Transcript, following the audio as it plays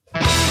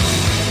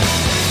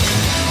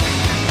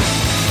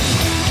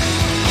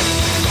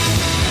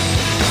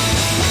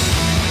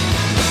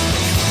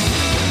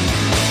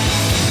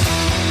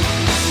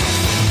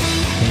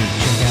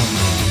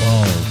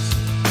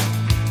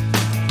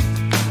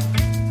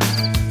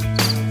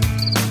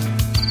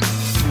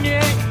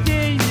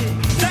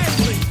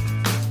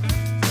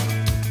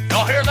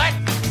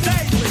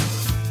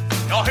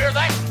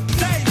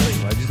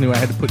knew I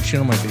had to put shit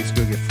on my face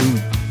to go get food.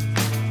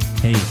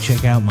 Hey,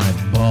 check out my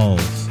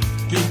balls.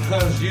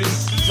 Because you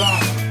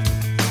suck.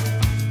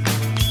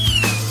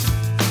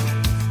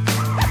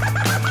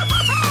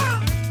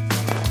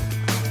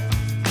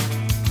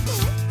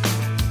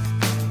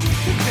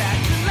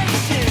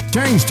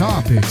 Change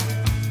topic.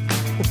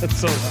 That's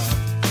so loud.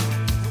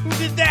 Who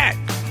did that?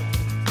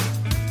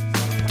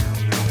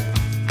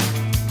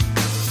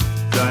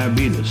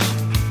 Diabetes.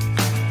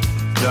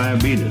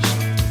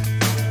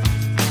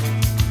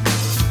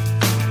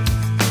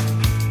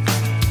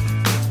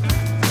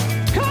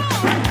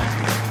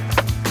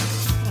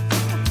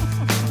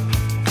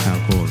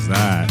 How cool is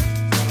that?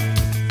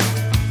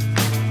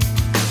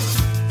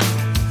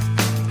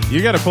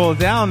 You got to pull it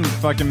down,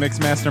 fucking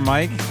Mixmaster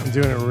Mike. I'm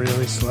doing it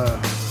really slow.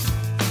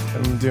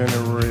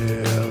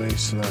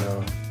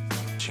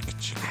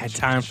 I had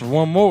time for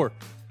one more.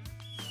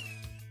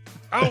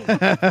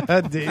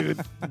 David.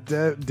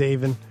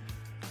 David.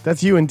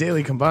 That's you and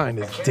Daly combined.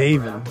 It's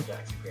David. This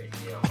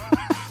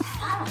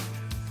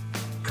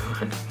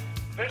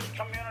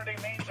community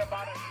means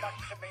about as much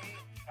to me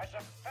as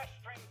a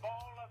festering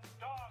ball of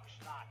dog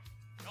snot.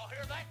 Y'all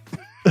hear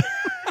that?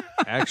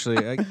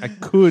 Actually, I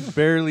could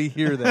barely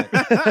hear that.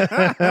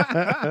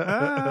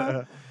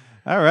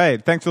 All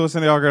right. Thanks for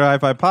listening to the Awkward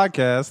Hi-Fi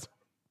podcast.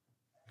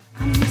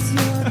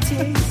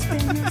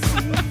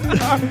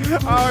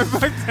 Oh,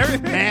 fucked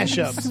everything.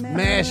 Mashups.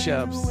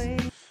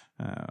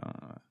 I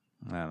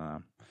don't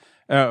know.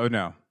 Oh,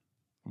 no.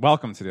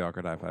 Welcome to the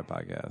Awkward Hi-Fi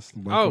podcast.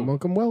 Welcome.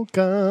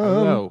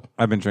 Hello.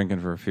 I've been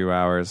drinking for a few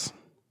hours,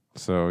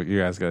 so you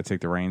guys got to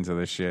take the reins of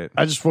this shit.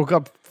 I just woke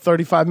up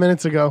 35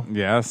 minutes ago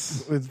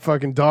Yes. with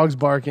fucking dogs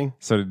barking.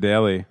 So did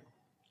Daly.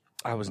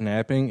 I was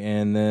napping,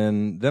 and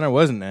then I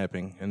wasn't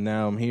napping, and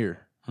now I'm here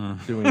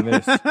doing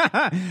this.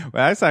 Well,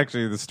 that's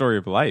actually the story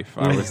of life.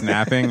 I was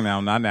napping, now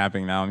I'm not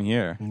napping, now I'm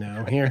here. Now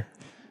I'm here.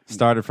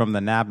 Started from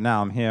the nap,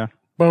 now I'm here.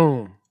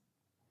 Boom.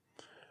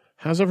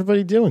 How's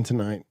everybody doing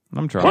tonight?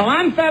 I'm trying. Well,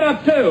 I'm fed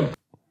up too.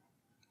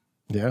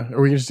 Yeah? Are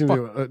we just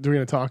going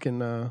to talk in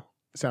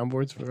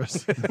soundboards for the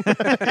rest?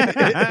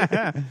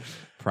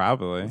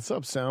 Probably. What's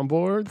up,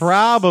 soundboards?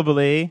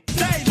 Probably.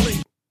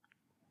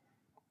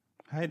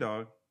 Hi,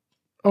 dog.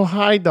 Oh,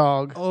 hi,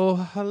 dog. Oh,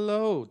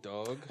 hello,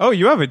 dog. Oh,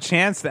 you have a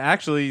chance to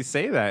actually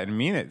say that and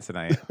mean it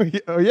tonight.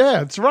 Oh, yeah,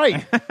 that's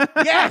right.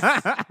 Yes!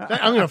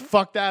 I'm going to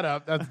fuck that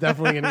up. That's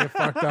definitely going to get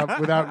fucked up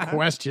without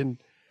question.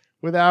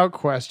 Without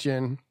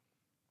question.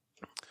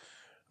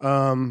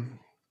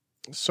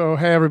 So,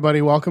 hey, everybody.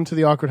 Welcome to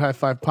the Awkward High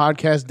Five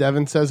podcast.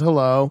 Devin says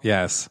hello.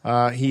 Yes.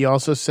 He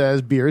also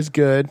says beer is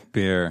good.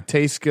 Beer.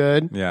 Tastes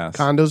good. Yes.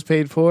 Condos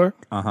paid for.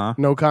 Uh-huh.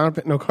 No car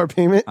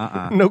payment.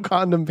 No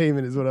condom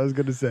payment is what I was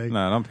going to say.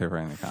 No, don't pay for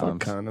any Fuck condoms.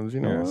 condoms. You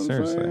know Yeah, what I'm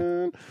seriously.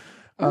 saying?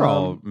 We're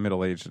all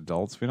middle-aged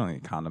adults. We don't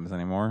need condoms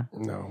anymore.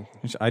 No.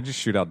 I just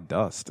shoot out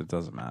dust. It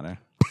doesn't matter.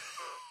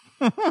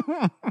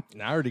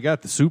 And I already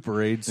got the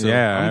Super AIDS, so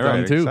yeah, I'm right,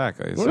 done too.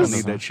 exactly. I So don't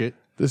need that shit.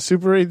 Does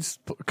Super 8's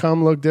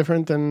cum look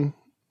different than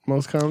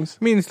most cums?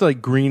 I mean, it's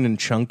like green and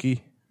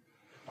chunky.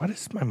 Why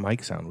does my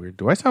mic sound weird?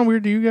 Do I sound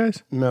weird to you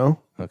guys? No.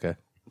 Okay.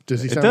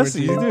 Does he It sound does.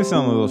 weird to You you? do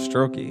sound a little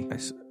strokey.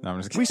 No,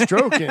 I'm just We kidding.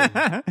 stroking.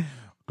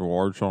 Do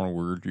I sound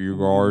weird to you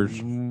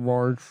guys?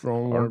 March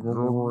sound like a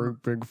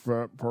great big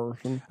fat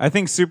person. I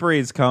think Super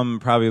 8's cum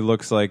probably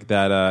looks like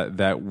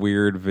that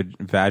weird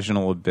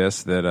vaginal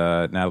abyss that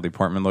Natalie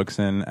Portman looks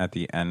in at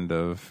the end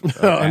of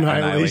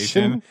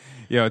Annihilation.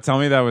 Yo, tell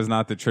me that was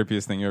not the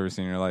trippiest thing you ever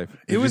seen in your life.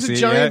 It was a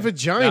giant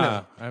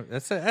vagina.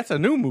 That's a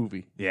new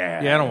movie.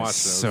 Yeah, Yeah, I don't watch those.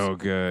 So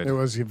good. It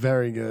was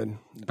very good.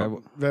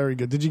 Very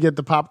good. Did you get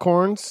the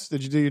popcorns?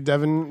 Did you do your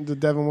Devin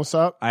what's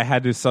up? I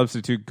had to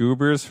substitute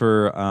goobers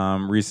for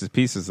Reese's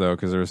Pieces though,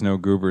 because there was no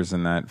goobers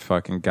in that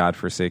fucking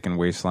godforsaken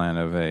wasteland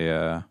of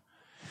a.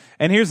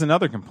 And here's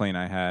another complaint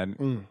I had,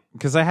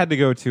 because I had to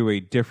go to a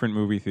different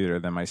movie theater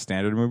than my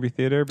standard movie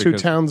theater. 2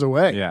 towns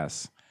away.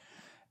 Yes.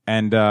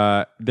 And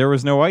there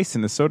was no ice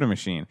in the soda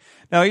machine.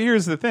 Now,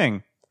 here's the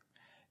thing.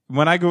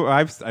 When I go,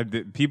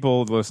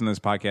 people who listen to this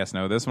podcast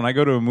know this. When I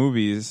go to the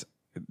movies,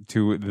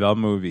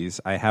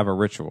 I have a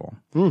ritual.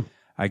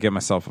 I get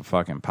myself a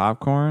fucking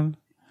popcorn,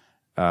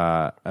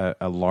 a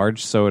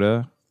large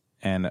soda,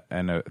 and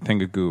a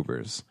thing of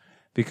goobers.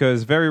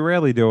 Because very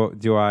rarely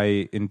do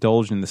I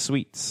indulge in the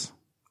sweets.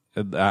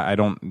 I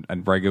don't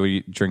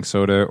regularly drink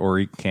soda or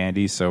eat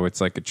candy, so it's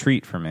like a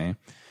treat for me.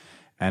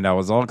 And I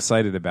was all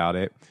excited about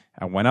it.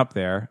 I went up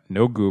there,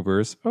 no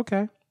goobers.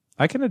 Okay,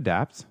 I can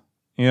adapt.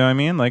 You know what I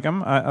mean? Like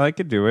I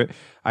could do it.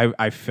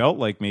 I felt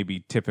like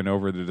maybe tipping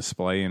over the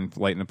display and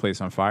lighting the place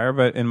on fire,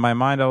 but in my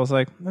mind I was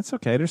like, that's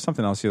okay. There's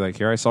something else you like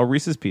here. I saw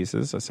Reese's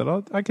Pieces. I said,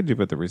 oh, I could do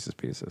with the Reese's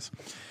Pieces.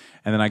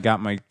 And then I got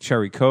my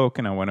cherry Coke,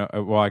 and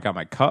I got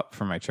my cup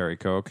for my cherry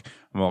Coke.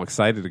 I'm all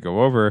excited to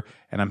go over,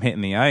 and I'm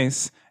hitting the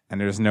ice, and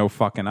there's no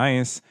fucking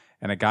ice.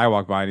 And a guy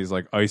walked by and he's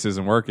like, ice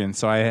isn't working.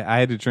 So I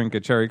had to drink a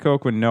cherry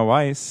Coke with no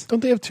ice. Don't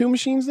they have 2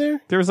 machines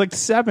there? There was like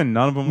 7.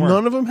 None of them worked.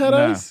 None of them had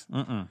ice?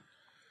 Mm-mm.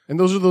 And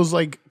those are those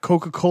like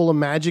Coca-Cola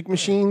magic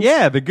machines?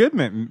 Yeah, the good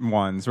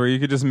ones where you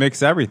could just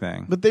mix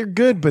everything. But they're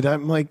good, but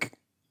I'm like,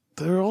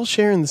 they're all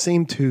sharing the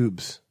same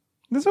tubes.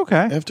 That's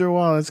okay. After a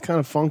while, it's kind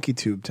of funky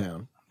tube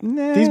town.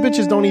 These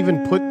bitches don't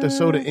even put the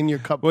soda in your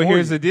cup. Well, for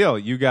here's you. the deal.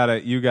 You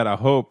gotta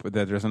hope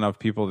that there's enough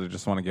people that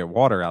just want to get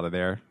water out of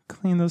there.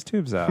 Clean those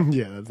tubes out.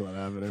 Yeah, that's not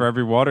happening. For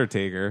every water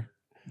taker,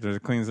 there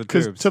cleans the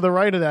Because tubes. to the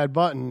right of that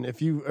button,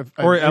 if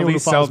Or at anyone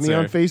least who follows me seltzer.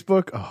 on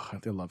Facebook,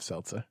 I love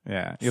seltzer.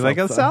 Yeah. You like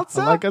a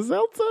seltzer? I like a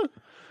seltzer.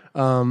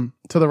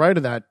 To the right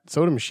of that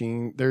soda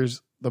machine,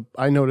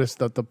 I noticed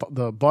that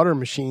the butter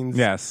machines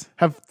Yes.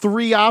 have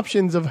 3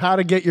 options of how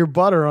to get your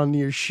butter on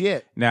your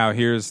shit. Now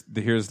here's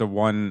the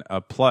one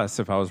plus.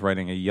 If I was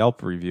writing a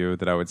Yelp review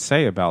that I would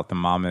say about the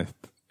Monmouth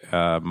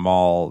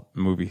Mall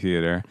movie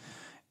theater,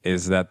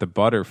 is that the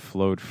butter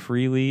flowed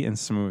freely and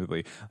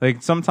smoothly.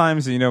 Like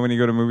sometimes, when you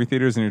go to movie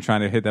theaters and you're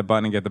trying to hit that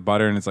button and get the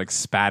butter and it's like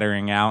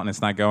spattering out and it's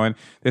not going.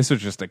 This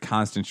was just a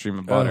constant stream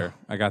of butter.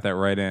 I got that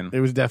right in. It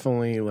was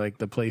definitely like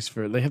the place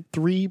they had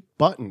 3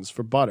 buttons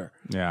for butter.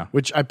 Yeah.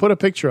 Which I put a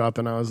picture up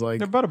and I was like,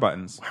 They're butter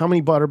buttons. how many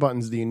butter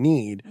buttons do you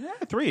need? Yeah,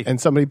 3. And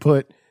somebody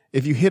put,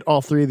 if you hit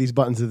all 3 of these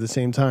buttons at the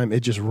same time,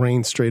 it just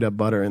rains straight up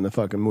butter in the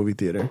fucking movie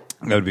theater.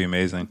 That would be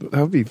amazing.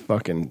 That would be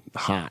fucking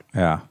hot.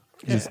 Yeah.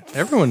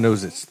 Everyone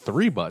knows it's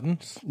 3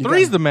 buttons.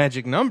 Three's the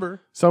magic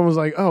number. Someone was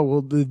like, oh,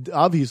 well,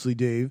 obviously,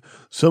 Dave,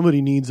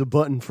 somebody needs a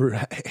button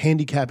for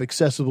handicap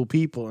accessible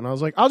people. And I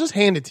was like, I'll just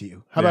hand it to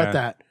you. How about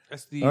that?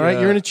 That's the All right,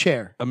 you're in a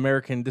chair.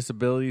 American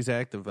Disabilities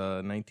Act of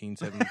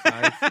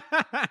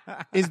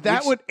 1975. Is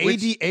that what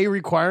ADA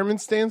requirement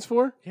stands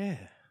for? Yeah.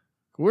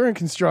 We're in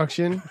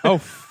construction. Oh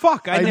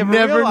fuck! I never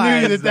knew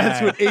realized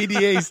that's what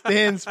ADA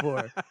stands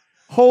for.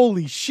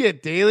 Holy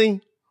shit,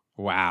 Daly.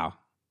 Wow.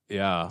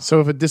 Yeah. So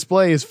if a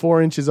display is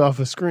 4 inches off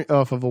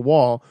of a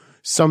wall,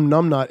 some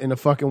numbnut in a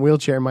fucking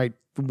wheelchair might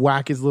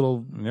whack his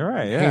little You're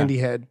right. Yeah. handy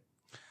head.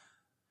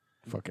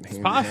 Fucking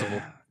handy Possible.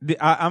 head.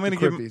 I'm gonna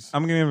give Crippies.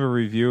 a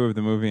review of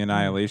the movie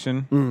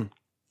Annihilation.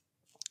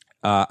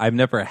 I've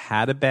never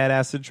had a bad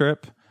acid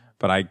trip,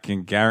 but I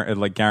can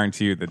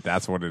guarantee you that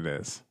that's what it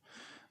is.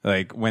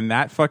 Like when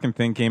that fucking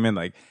thing came in,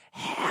 like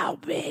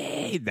help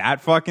me, that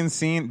fucking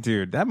scene,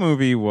 dude. That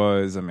movie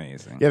was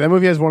amazing. Yeah, that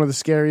movie has one of the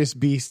scariest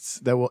beasts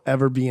that will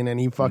ever be in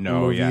any fucking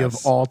movie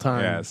of all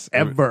time. Yes,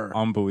 Ever.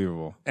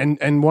 Unbelievable.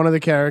 And one of the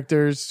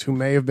characters who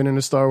may have been in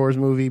a Star Wars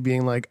movie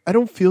being like, I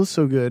don't feel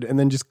so good, and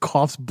then just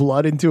coughs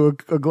blood into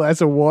a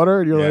glass of water,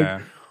 and you're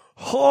like,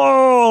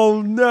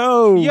 oh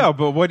no. Yeah,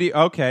 but what do you,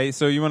 okay,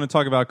 so you want to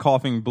talk about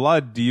coughing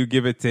blood, do you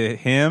give it to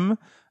him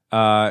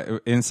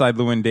inside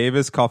Llewyn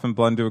Davis coughing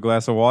blood into a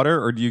glass of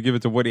water, or do you give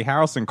it to Woody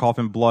Harrelson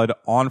coughing blood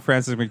on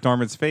Frances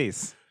McDormand's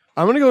face?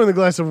 I'm going to go in the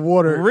glass of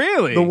water.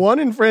 Really? The one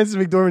in Frances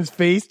McDormand's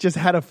face just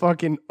had a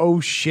fucking oh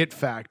shit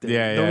factor.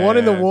 Yeah, The yeah, one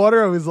in the yeah.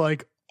 water, I was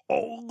like,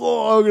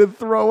 oh, I'm going to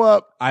throw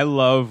up. I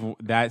love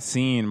that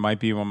scene. Might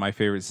be one of my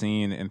favorite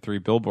scene in 3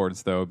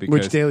 Billboards, though, because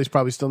Which Daly's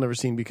probably still never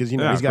seen because,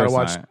 Yeah, he's of got to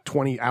course watch not.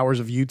 20 hours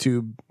of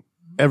YouTube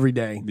every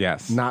day.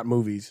 Yes. Not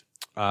movies.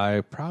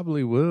 I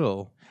probably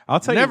will. I'll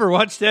tell Never you.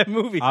 watched that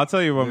movie. I'll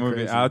tell you what You're movie.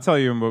 crazy. I'll tell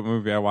you what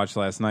movie I watched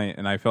last night,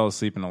 and I fell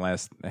asleep in the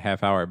last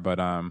half hour.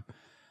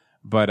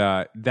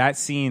 But that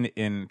scene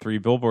in 3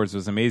 Billboards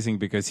was amazing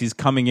because he's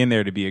coming in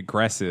there to be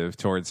aggressive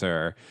towards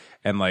her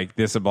and like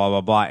this and blah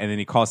blah blah, and then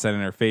he calls that in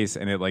her face,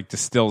 and it like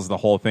distills the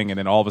whole thing, and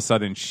then all of a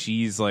sudden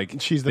she's the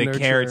nurturer.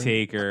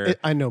 caretaker.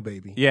 I know,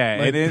 baby. Yeah,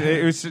 Like, and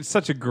it was just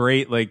such a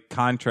great like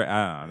contrast.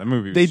 I don't know. The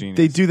movie was They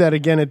genius. do that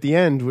again at the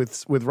end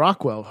with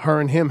Rockwell.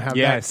 Her and him have that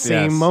Yes,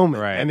 same yes,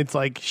 moment, right. and it's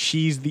like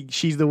she's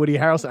the Woody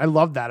Harrelson. I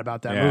love that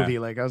about that Yeah. movie.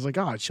 Like I was like,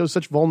 oh, it shows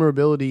such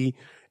vulnerability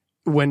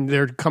when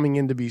they're coming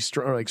in to be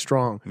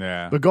strong.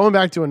 Yeah. But going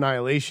back to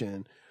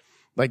Annihilation,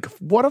 like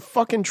what a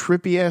fucking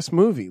trippy ass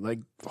movie. Like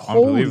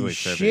holy Unbelievably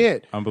trippy.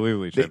 shit.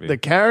 Unbelievably The, trippy. the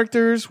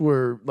characters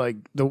were like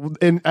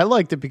and I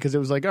liked it because it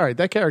was like, all right,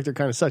 that character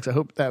kind of sucks. I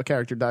hope that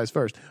character dies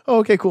first. Oh,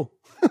 okay, cool.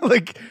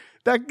 Like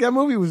that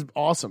movie was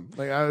awesome.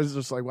 Like I was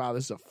just like, wow,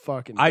 this is a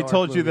fucking. I dark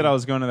told you movie. that I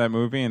was going to that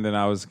movie, and then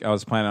I was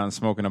planning on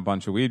smoking a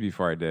bunch of weed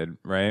before I did.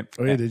 Right?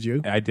 Oh yeah, did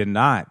you? I did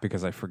not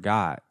because I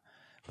forgot.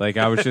 Like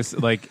I was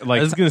just like I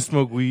was gonna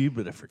smoke weed,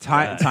 but I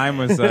forgot. time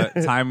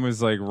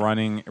was like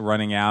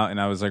running out, and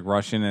I was like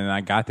rushing, and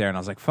I got there, and I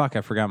was like, fuck,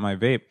 I forgot my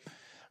vape.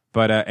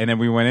 But and then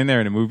we went in there,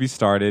 and the movie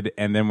started,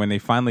 and then when they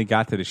finally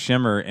got to the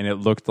shimmer, and it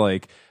looked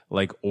like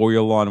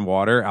oil on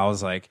water, I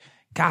was like,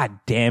 God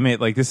damn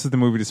it! Like this is the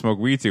movie to smoke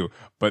weed to.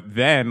 But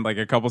then, like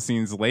a couple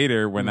scenes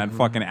later, when that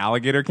fucking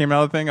alligator came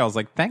out of the thing, I was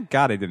like, thank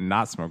God I did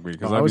not smoke weed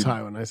because I I was was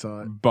high when I saw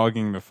it.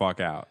 bugging the fuck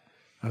out.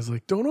 I was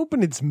like, don't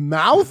open its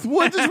mouth.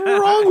 What is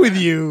wrong with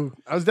you?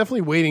 I was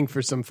definitely waiting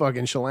for some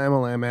fucking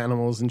Shalamalam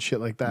animals and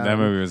shit like that. That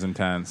movie was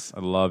intense.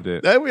 I loved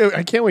it.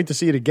 I can't wait to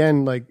see it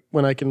again, like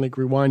when I can like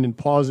rewind and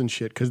pause and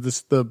shit, because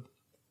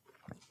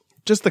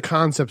just the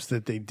concepts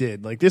that they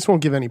did. Like this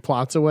won't give any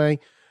plots away,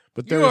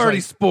 but You there's already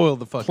like spoiled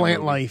the fucking plant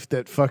movie. life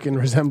that fucking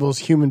resembles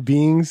human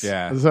beings.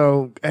 Yeah.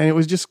 So and it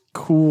was just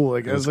cool.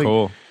 Like It I was was like,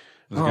 cool.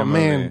 It was a oh good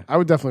man, movie. I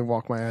would definitely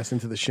walk my ass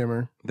into the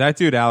shimmer. That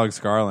dude, Alex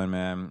Garland,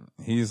 man,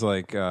 he's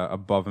like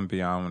above and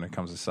beyond when it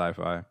comes to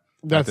sci-fi.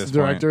 That's the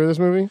director of this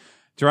movie.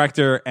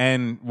 Director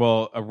and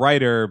a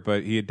writer,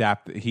 but he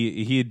adapted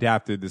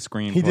the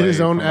screenplay. He did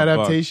his own from a book.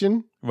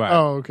 adaptation. Right.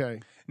 Oh, okay.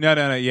 No,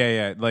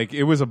 yeah. Like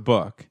it was a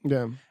book.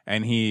 Yeah.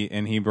 And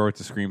he wrote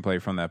the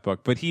screenplay from that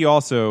book. But he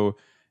also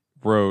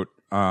wrote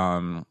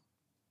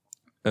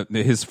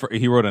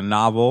he wrote a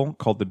novel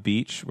called The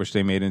Beach, which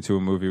they made into a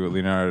movie with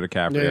Leonardo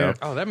DiCaprio. Yeah.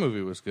 Oh, that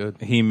movie was good.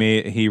 He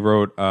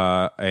wrote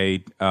a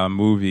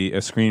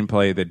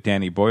screenplay that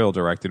Danny Boyle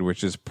directed,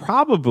 which is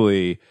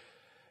probably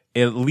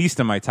at least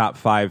in my top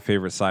 5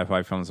 favorite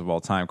sci-fi films of all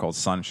time, called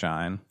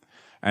Sunshine.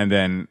 And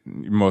then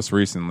most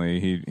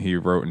recently, he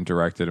wrote and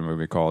directed a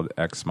movie called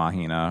Ex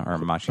Machina or I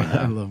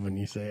Machina. love when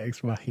you say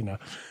Ex Machina.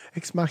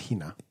 Ex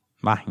Machina.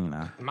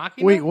 Machina.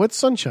 Machina? Wait, what's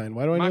Sunshine?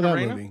 Why do I know that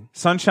Macarena? movie?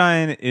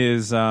 Sunshine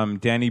is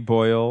Danny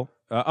Boyle.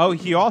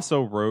 He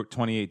also wrote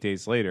 28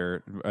 Days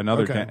Later,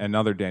 another Okay.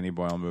 another Danny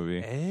Boyle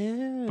movie.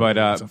 Eh. But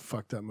It's a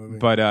fucked up movie.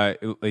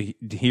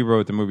 he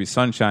wrote the movie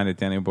Sunshine that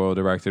Danny Boyle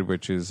directed,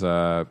 which is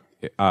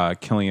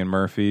Cillian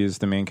Murphy is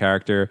the main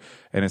character,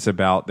 and it's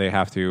about they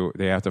have to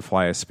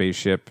fly a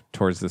spaceship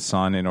towards the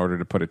sun in order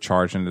to put a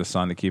charge into the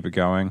sun to keep it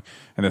going,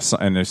 and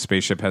the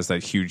spaceship has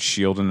that huge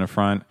shield in the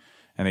front,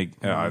 and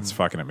it's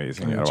fucking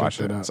amazing. You gotta check watch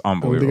that it. out. It's I don't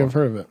unbelievable. think I've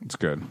heard of it. It's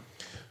good.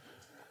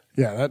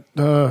 Yeah,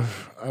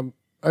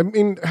 I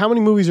mean, how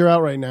many movies are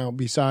out right now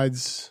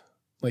besides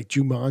like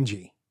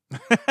Jumanji?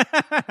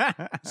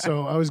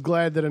 So I was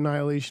glad that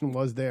Annihilation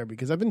was there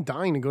because I've been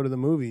dying to go to the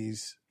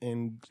movies.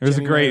 And It was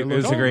a Jenny and I great- are it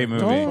was a looking- great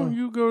movie. Don't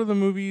you go to the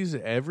movies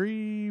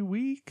every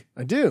week?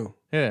 I do,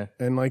 Yeah.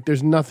 and like,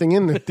 there's nothing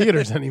in the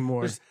theaters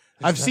anymore.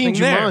 I've seen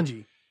nothing there.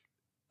 Jumanji.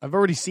 I've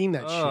already seen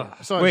that shit.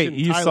 I saw that Wait, shit in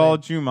you Thailand. saw I will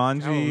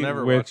Jumanji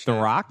never with watch The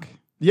that. Rock?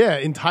 Yeah,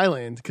 in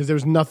Thailand because there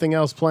was nothing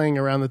else playing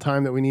around the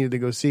time that we needed to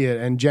go see it.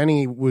 And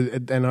Jenny was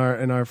and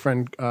our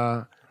friend,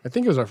 I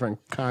think it was our friend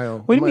Kyle.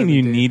 What do you Might mean have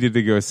you been Dave. needed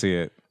to go see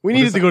it? We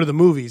needed to go to the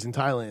movies in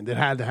Thailand. It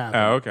had to happen.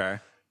 Oh, okay.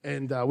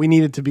 And we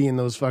needed to be in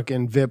those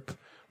fucking VIP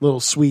little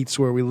suites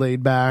where we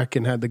laid back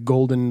and had the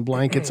golden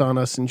blankets on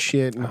us and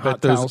shit and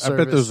hot towel I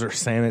bet those service. are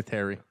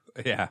sanitary.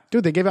 Yeah.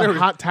 Dude, they gave out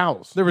hot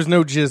towels. There was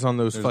no jizz on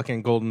those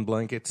fucking golden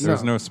blankets.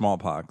 There's no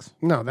smallpox.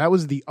 No, that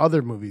was the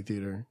other movie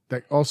theater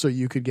that also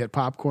you could get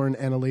popcorn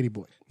and a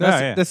ladyboy.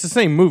 That's the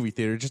same movie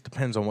theater. It just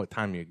depends on what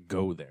time you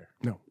go there.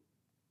 No.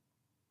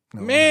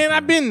 Man,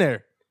 I've been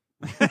there.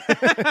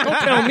 Don't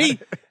tell me.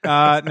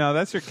 No,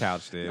 that's your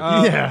couch, Dave.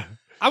 Yeah.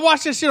 I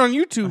watched that shit on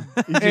YouTube,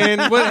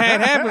 and what had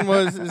happened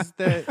is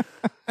that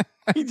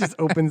He just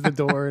opens the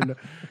door and a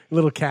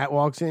little cat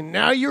walks in.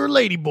 Now you're a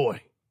ladyboy.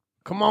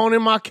 Come on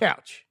in my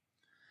couch.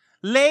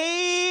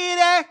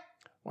 Lady.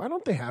 Why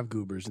don't they have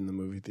goobers in the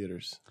movie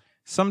theaters?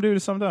 Some do,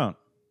 some don't.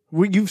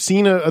 You've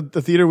seen a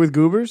theater with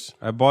goobers?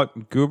 I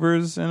bought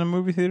Goobers in a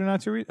movie theater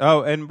not too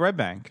Oh, and Bread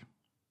Bank.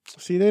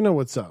 See, they know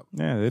what's up.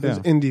 Yeah, they do. Those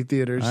indie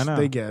theaters, I know.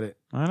 they get it.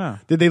 I know.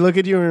 Did they look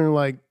at you and were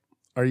like,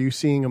 are you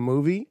seeing a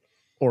movie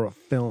or a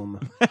film?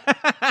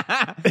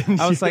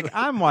 I was like,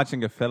 I'm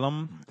watching a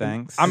film.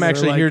 Thanks. I'm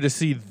actually like- here to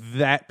see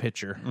that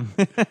picture.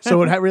 So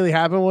what really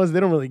happened was they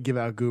don't really give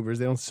out goobers.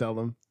 They don't sell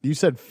them. You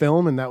said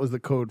film, and that was the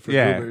code for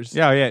yeah. goobers.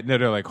 Yeah. No,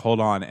 they're like, hold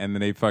on. And then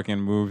they fucking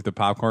moved the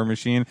popcorn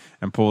machine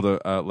and pulled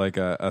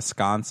a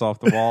sconce off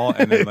the wall,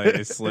 and then like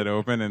it slid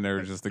open, and there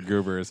were just the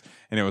goobers.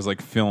 And it was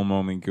like film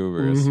only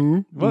goobers.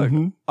 Look,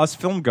 us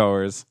film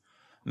goers.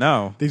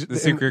 No, These- the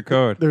secret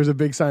code. There was a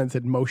big sign that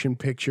said motion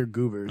picture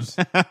goobers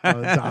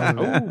on the top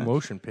of it. Oh,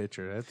 motion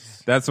picture.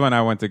 That's when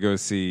I went to go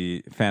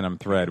see Phantom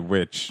Thread,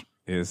 which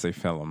is a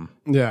film.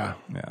 Yeah.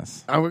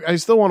 Yes. I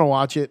still want to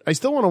watch it. I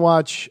still want to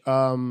watch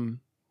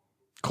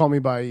Call Me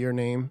By Your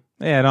Name.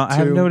 Yeah, I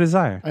have Two. no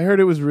desire. I heard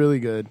it was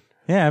really good.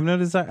 Yeah, I have no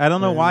desire. I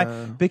don't know And, why.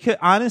 Because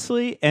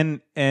honestly, and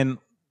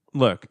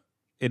look,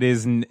 it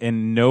is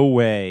in no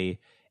way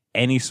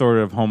any sort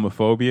of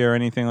homophobia or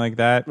anything like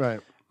that.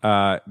 Right.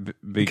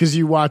 Because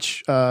You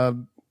watch,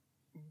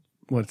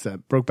 what's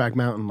that? Brokeback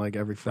Mountain like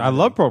every Friday. I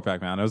love Brokeback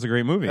Mountain. It was a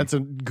great movie. That's a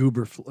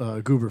goober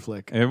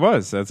flick. It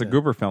was. That's a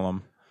goober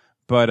film.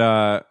 But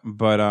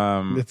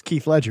It's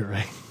Keith Ledger,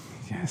 right?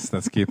 yes,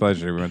 that's Keith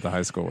Ledger we went to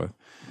high school with.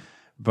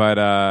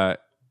 But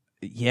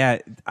yeah,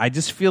 I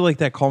just feel like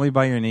that Call Me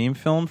By Your Name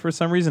film for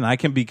some reason. I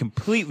can be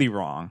completely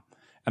wrong,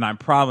 and I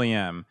probably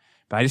am,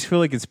 but I just feel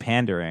like it's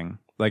pandering.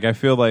 Like I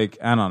feel like,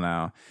 I don't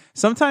know.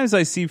 Sometimes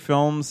I see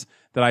films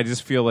that I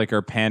just feel like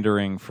are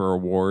pandering for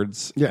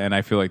awards, Yeah. and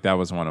I feel like that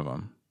was one of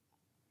them.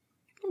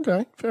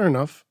 Okay, fair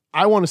enough.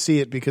 I want to see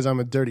it because I'm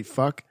a dirty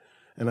fuck,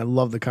 and I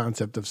love the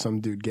concept of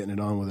some dude getting it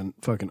on with a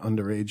fucking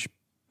underage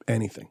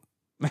anything.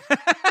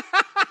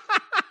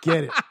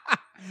 Get it.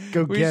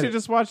 Go We get should it.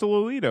 just watch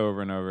Lolita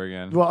over and over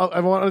again. Well,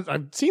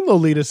 I've seen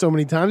Lolita so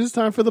many times. It's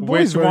time for the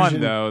boys' Which one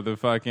version. though? The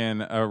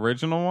fucking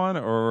original one,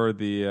 or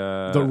the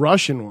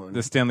Russian one.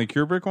 the Stanley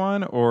Kubrick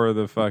one, or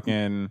the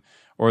fucking,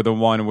 or the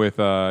one with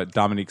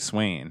Dominique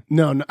Swain?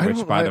 No, I Which,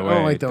 don't, by the I way,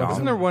 don't like that Dom- one.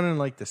 Wasn't there one in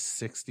like the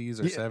 60s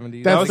or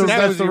 70s? That's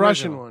That was the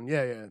Russian original. one.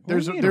 Yeah.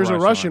 There's do you mean there's a a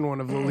Russian Russian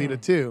one of Lolita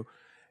too,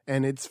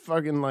 and it's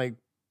fucking like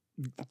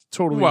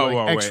totally Whoa, like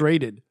whoa, wait.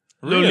 X-rated.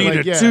 Lolita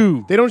Like, yeah,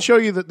 2. They don't show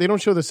you they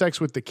don't show the sex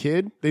with the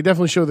kid. They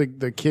definitely show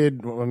the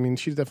kid. Well, I mean,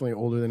 she's definitely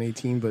older than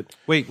 18, but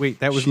Wait,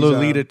 that was She's,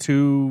 Lolita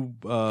 2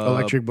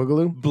 Electric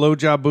Boogaloo.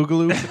 Blowjob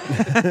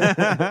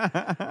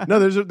Boogaloo? No,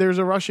 there's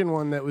a Russian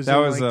one that was That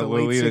in was like the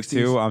late Lolita 60s.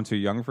 2, I'm Too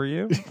Young for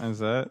You? Is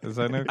that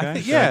okay?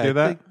 Should yeah, I do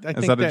that? I Is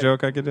think that a that-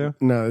 joke I could do?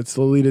 No, it's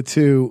Lolita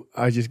 2.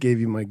 I just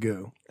gave you my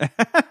goo.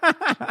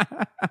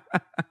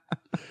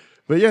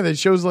 But yeah, that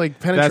shows like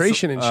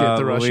penetration and shit.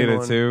 The Russian Lolita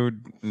one.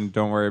 2,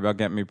 don't worry about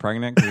getting me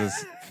pregnant because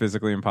it's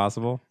physically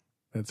impossible.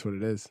 That's what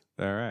it is.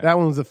 All right. That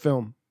one was a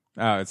film.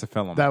 Oh, it's a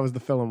film. That was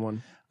the film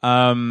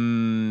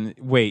one.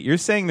 Wait, you're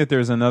saying that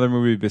there's another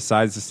movie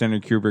besides the Stanley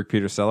Kubrick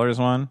Peter Sellers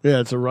one?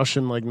 Yeah, it's a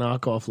Russian like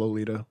knockoff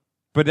Lolita.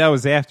 But that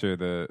was after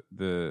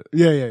the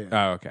Yeah.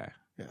 Oh, okay.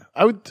 Yeah.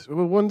 I would.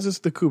 Well, when's this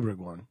the Kubrick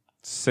one?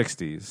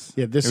 60s.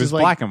 Yeah, this it was is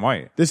like black and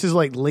white. This is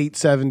like late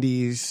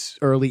 70s,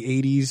 early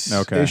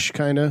 80s ish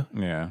kind of.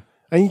 Yeah.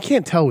 And you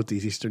can't tell with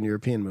these Eastern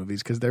European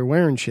movies because they're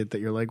wearing shit that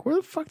you're like, where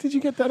the fuck did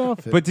you get that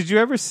outfit? But did you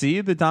ever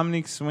see the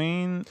Dominique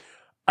Swain?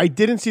 I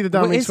didn't see the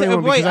Dominic Swain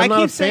one because I'm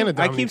not a fan of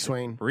Dominic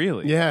Swain.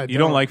 Really? Yeah, You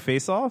don't like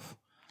Face Off?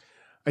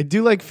 I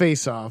do like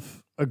Face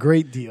Off a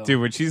great deal. Dude,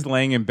 when she's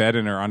laying in bed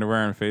in her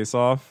underwear and Face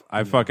Off,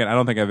 I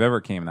don't think I've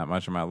ever came that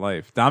much in my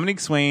life.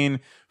 Dominique Swain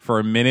for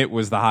a minute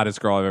was the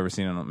hottest girl I've ever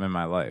seen in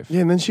my life.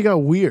 Yeah, and then she got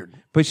weird.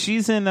 But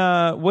she's in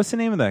what's the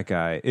name of that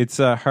guy? It's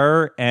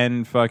her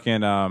and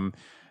fucking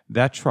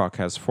that truck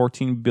has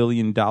 $14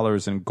 billion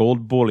in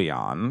gold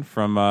bullion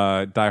from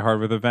Die Hard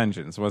with a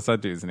Vengeance. What's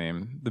that dude's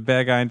name? The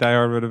bad guy in Die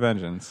Hard with a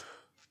Vengeance.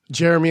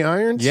 Jeremy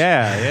Irons?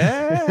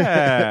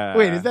 Yeah.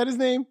 Wait, is that his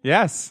name?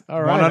 Yes.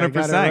 All right, I 100%.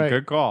 got it right.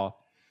 Good call.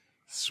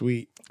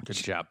 Sweet. Good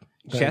job.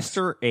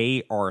 Chester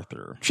A.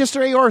 Arthur.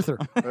 Chester A. Arthur.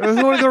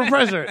 The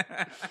president.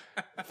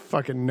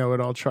 Fucking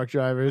know-it-all truck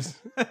drivers.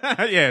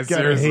 Yeah, God,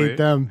 seriously. I hate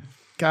them.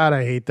 God,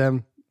 I hate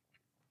them.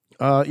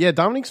 Yeah,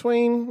 Dominic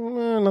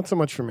Swain, not so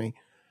much for me.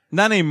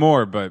 Not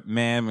anymore, but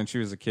man, when she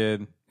was a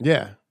kid.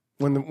 Yeah.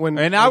 When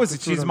And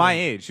she's my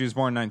age. She was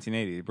born in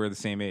 1980. We're the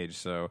same age,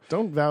 so.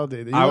 Don't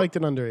validate it. You I- liked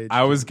it underage.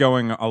 I was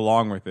going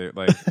along with it.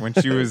 Like when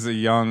she was a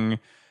young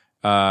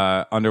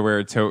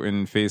underwear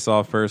toting face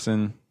off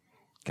person.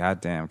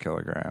 Goddamn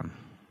kilogram.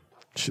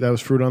 That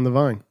was Fruit on the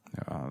Vine.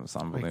 Oh, it was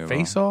unbelievable.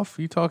 Face Off?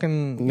 You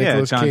talking?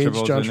 Nicolas John Cage,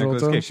 Travolta, John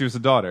Nicolas Travolta. Cage. She was a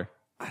daughter.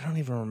 I don't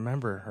even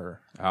remember her.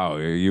 Oh,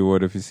 you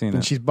would if you seen And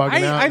it. she's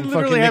bugging out. I and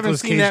literally fucking haven't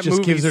Nicolas seen Cage that just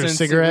movie gives her a since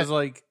cigarette. it was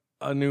like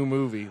a new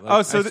movie. Like,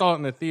 Oh, so I saw it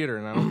in the theater,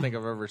 and I don't think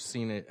I've ever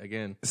seen it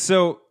again.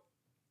 So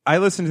I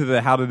listened to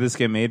the How Did This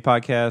Get Made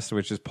podcast,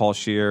 which is Paul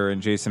Scheer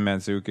and Jason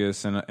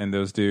Mantzoukas and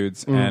those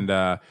dudes,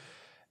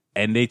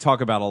 and they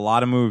talk about a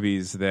lot of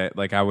movies that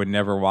like I would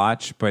never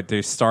watch, but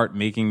they start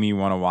making me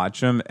want to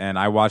watch them. And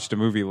I watched a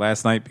movie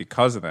last night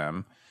because of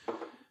them,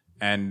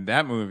 and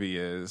that movie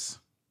is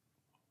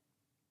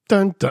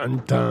Dun,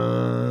 dun,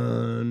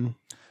 dun.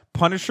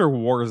 Punisher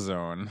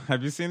Warzone.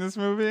 Have you seen this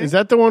movie? Is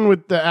that the one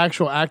with the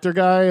actual actor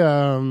guy?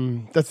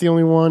 That's the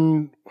only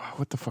one.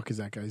 What the fuck is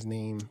that guy's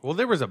name? Well,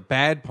 there was a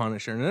bad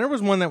Punisher, and there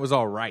was one that was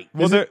all right.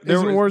 Well, Isn't there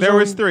Warzone-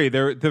 was three.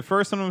 The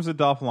first one was with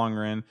Dolph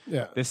Lundgren.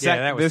 Yeah. The,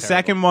 that was the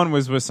second one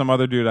was with some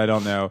other dude I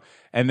don't know.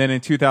 And then in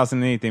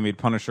 2008 they made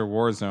Punisher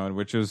Warzone,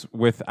 which was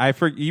with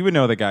you would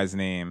know the guy's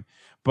name,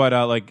 but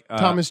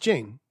Thomas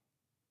Jane.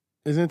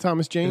 Isn't it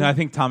Thomas Jane? And I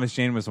think Thomas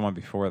Jane was the one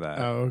before that.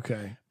 Oh,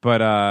 okay.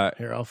 But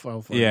Here, I'll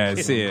find yeah,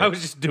 it. see I it.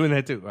 was just doing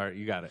that too. All right,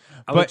 you got it.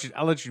 But-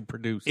 I'll let you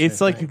produce. It's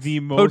Yeah, like thanks. the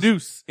most.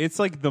 Produce. It's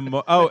like the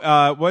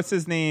what's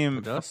his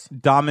name? Produce?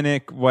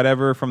 Dominic,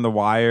 whatever from The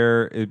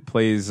Wire. It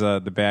plays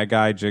the bad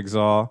guy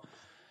Jigsaw,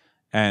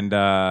 and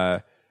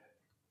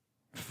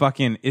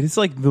fucking. It's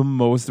like the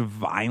most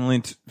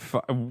violent,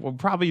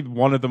 probably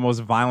one of the most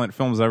violent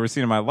films I've ever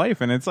seen in my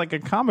life, and it's like a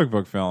comic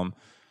book film.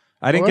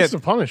 I didn't Well, that's get.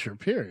 the Punisher.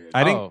 Period.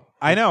 I didn't. Oh.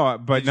 I know,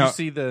 but Did no. you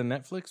see the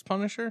Netflix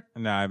Punisher?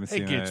 No, I haven't It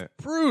seen gets it.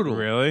 brutal.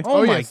 Really?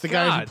 Oh, yeah, my it's the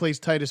guy who God. plays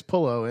Titus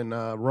Pullo in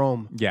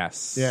Rome.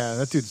 Yes. Yeah,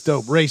 that dude's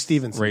dope. Ray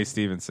Stevenson. Ray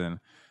Stevenson.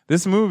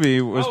 This movie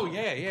was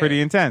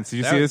pretty intense. Did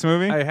you see this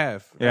movie? I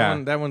have.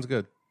 Yeah. That one's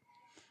good.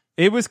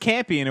 It was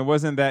campy and it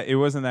wasn't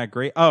that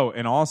great. Oh,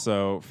 and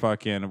also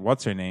fucking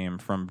what's her name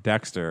from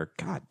Dexter?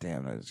 God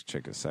damn, that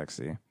chick is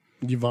sexy.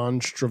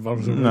 Yvonne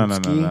Strahovski.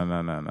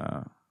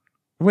 No.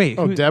 Wait,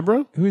 Oh,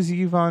 Deborah? who's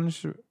Yvonne?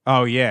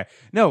 Oh yeah,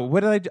 no. What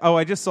did I? Oh,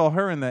 I just saw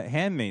her in The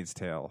Handmaid's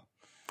Tale.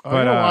 Oh, I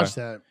But, gotta watch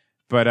that.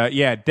 But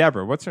yeah,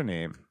 Deborah. What's her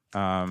name?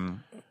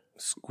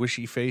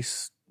 Squishy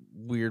face,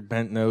 weird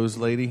bent nose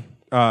lady.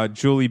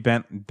 Julie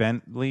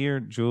Bentley or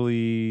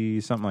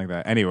Julie something like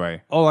that.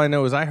 Anyway, All I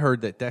know is I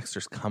heard that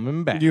Dexter's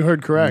coming back. You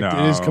heard correct.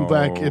 It is come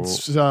back. No.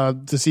 It's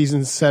the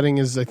season setting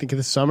is I think in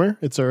the summer.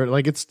 It's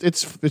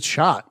it's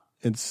shot.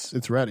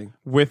 It's ready.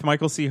 with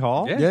Michael C.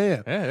 Hall. Yeah.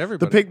 The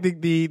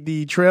everybody.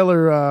 the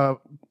trailer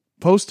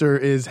poster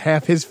is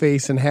half his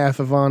face and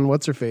half Yvonne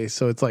what's her face.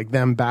 So it's like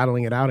them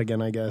battling it out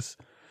again. I guess.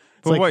 It's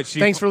But like, what,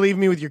 thanks for leaving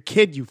me with your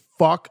kid. You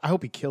fuck. I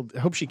hope she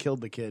killed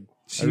the kid.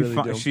 I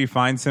really do. She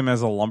finds him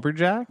as a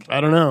lumberjack.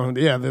 I don't know.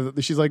 Yeah,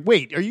 she's like,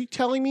 wait, are you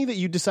telling me that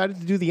you decided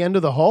to do the end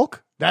of the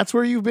Hulk? That's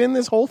where you've been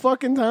this whole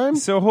fucking time?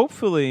 So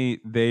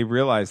hopefully they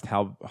realized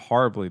how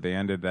horribly they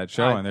ended that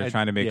show, and they're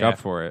trying to make up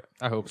for it.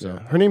 I hope so.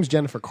 Her name's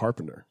Jennifer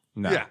Carpenter.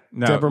 No, Yeah.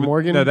 no, Deborah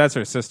Morgan? No, that's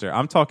her sister.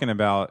 I'm talking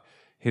about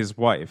his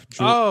wife,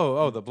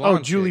 The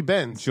blonde. Julie chick.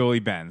 Benz. Julie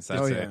Benz.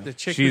 That's yeah. it. The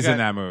chick She's who in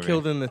got that movie.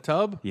 Killed in the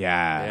tub.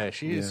 Yeah, Yeah,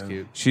 she is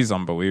cute. she's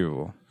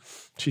unbelievable.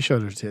 She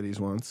showed her titties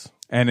once.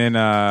 And in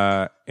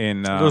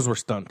Those were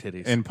stunt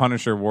titties. in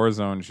Punisher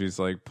Warzone, she's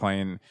like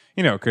playing,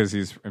 because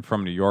he's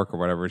from New York or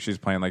whatever. She's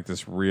playing like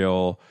this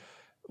real,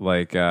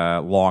 like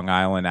Long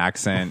Island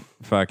accent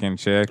fucking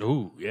chick.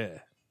 Ooh, yeah.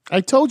 I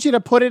told you to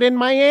put it in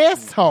my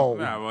asshole.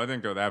 Nah, well, I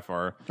didn't go that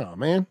far. Oh,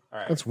 man.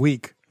 That's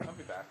weak. I'll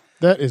be back.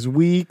 That is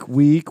weak.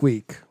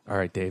 All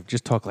right, Dave,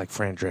 just talk like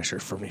Fran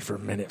Drescher for me for a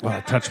minute while I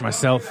touch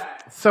myself.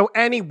 So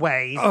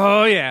anyways,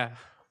 Oh, yeah.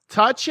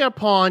 touch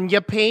upon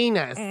your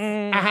penis.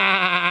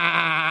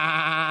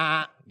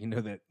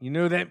 You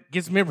know that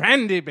gets me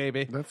randy,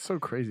 baby. That's so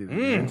crazy that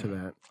you're into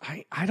that.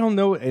 I don't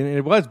know, and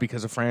it was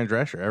because of Fran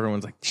Drescher.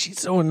 Everyone's like, she's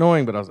so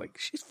annoying, but I was like,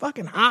 she's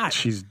fucking hot.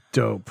 She's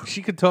dope.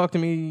 She could talk to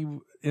me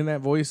in that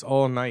voice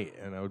all night,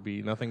 and I would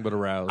be nothing but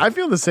aroused. I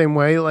feel the same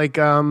way. Like,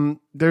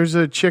 there's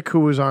a chick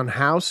who was on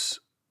House.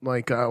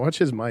 Like, watch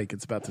his mic.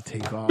 It's about to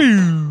take off.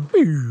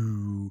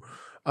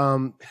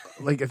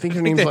 Like, I think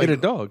her name's they like hit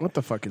a dog. What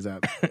the fuck is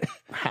that?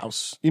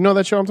 House. You know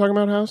that show I'm talking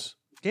about? House.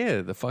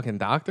 Yeah, the fucking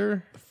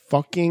doctor.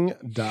 Fucking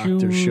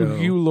doctor show.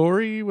 Hugh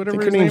Laurie, I whatever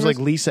think his her name's name like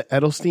is. Lisa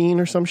Edelstein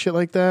or some shit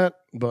like that.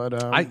 But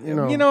I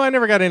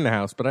never got into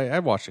House, but I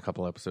watched a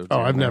couple episodes. Oh,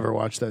 here I've and there. never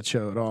watched that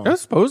show at all. That was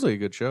supposedly a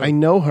good show. I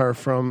know her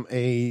from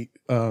a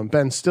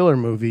Ben Stiller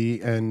movie,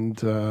 and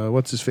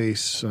what's his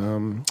face?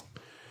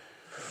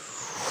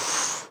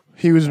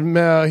 He was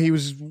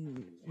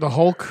the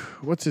Hulk.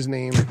 What's his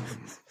name?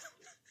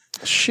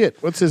 Shit,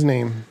 what's his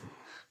name?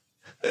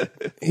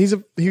 He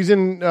was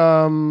in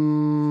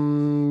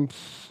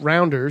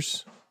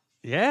Rounders,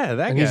 yeah,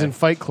 that and guy. he's in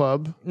Fight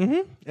Club.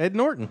 Ed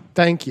Norton.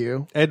 Thank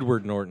you,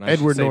 Edward Norton. I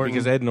Edward should say, Norton.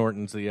 because Ed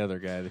Norton's the other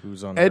guy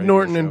who's on the Ed radio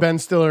Norton show. and Ben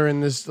Stiller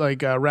in this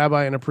like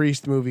rabbi and a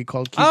priest movie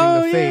called Keeping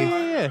the Faith.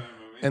 Yeah.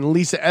 And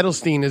Lisa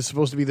Edelstein is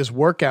supposed to be this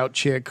workout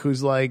chick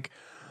who's like,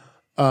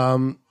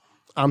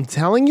 I'm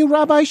telling you,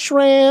 Rabbi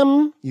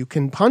Shram, you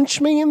can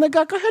punch me in the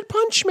gut. Go ahead,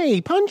 punch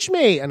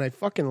me. And I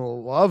fucking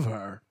love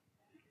her.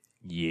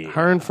 Yeah.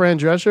 Her and Fran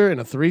Drescher in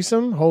a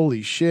threesome.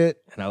 Holy shit.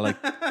 And I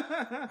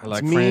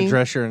like me. Fran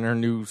Drescher and her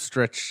new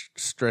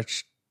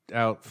stretched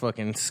out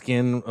fucking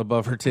skin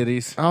above her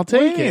titties. I'll What do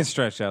you take mean it.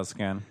 stretched out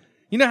skin?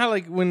 You know how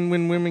like when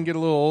women get a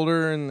little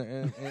older and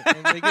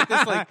they get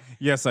this like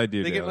Yes, I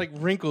do. they get like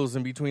wrinkles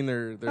in between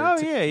their Oh,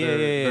 yeah.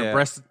 their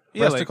breast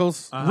Yeah, like-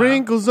 breasticles.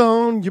 Wrinkles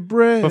on your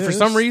breast. But for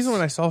some reason, when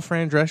I saw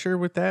Fran Drescher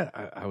with that,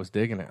 I was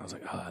digging it. I was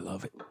like, oh, I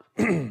love it.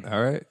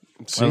 All right.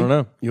 See, I don't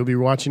know. You'll be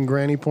watching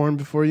granny porn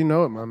before you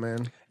know it, my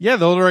man. Yeah,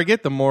 the older I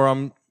get, the more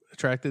I'm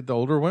attracted to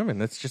older women.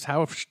 That's just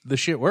how the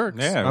shit works.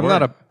 Yeah, I'm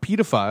not a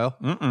pedophile.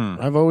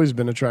 I've always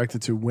been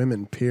attracted to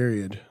women,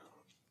 period.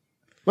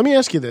 Let me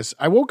ask you this.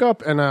 I woke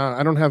up and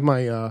I don't have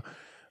my,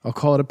 I'll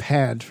call it a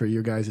pad for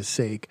your guys'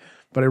 sake,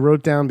 but I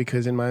wrote down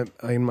because in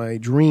my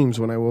dreams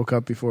when I woke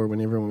up before,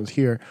 when everyone was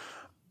here,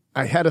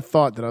 I had a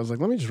thought that I was like,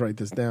 let me just write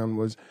this down,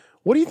 was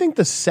what do you think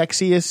the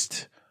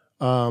sexiest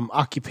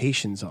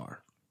occupations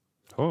are?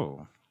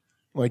 Oh.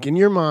 Like in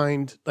your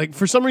mind, like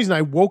for some reason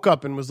I woke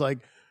up and was like,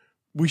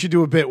 we should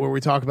do a bit where we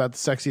talk about the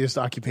sexiest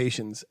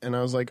occupations. And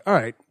I was like, all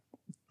right,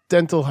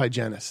 dental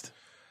hygienist.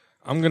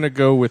 I'm going to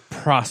go with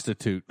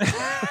prostitute.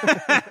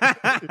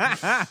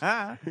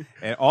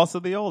 And also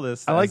the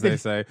oldest, I like as they that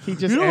say. he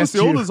just asked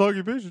you.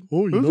 occupation.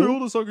 Oh, you know?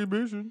 oldest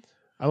occupation.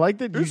 I like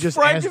that you It's just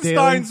asked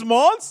Frankenstein's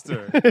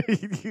monster.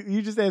 Daly.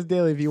 You just asked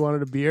Daly if he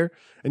wanted a beer,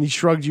 and he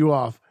shrugged you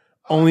off,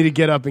 only to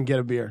get up and get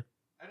a beer.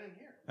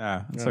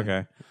 Ah, it's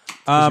okay.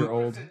 You're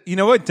old. You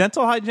know what?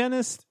 Dental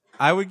hygienist,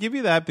 I would give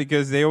you that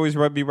because they always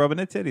be rubbing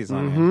their titties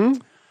on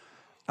you.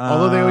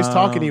 Although they always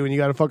talking to you, and you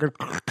got to fucking.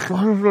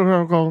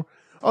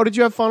 Oh, did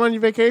you have fun on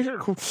your vacation?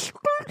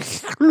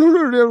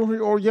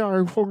 Oh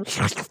yeah.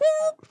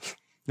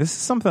 This is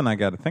something I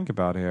got to think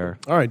about here.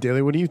 All right,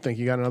 Daly. What do you think?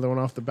 You got another one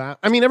off the bat?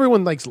 I mean,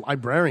 everyone likes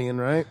librarian,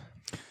 right?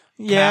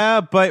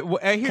 Yeah, but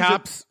here's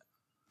Cops.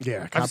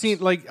 Yeah, I've seen,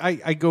 like,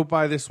 I go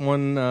by this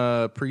one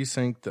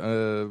precinct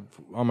on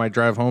my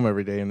drive home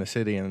every day in the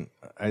city, and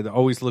I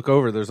always look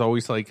over. There's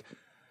always, like,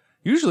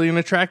 usually an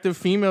attractive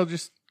female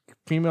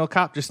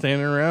cop just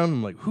standing around.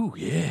 I'm like, ooh,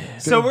 yeah.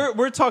 So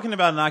we're talking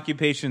about an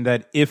occupation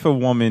that if a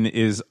woman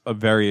is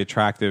very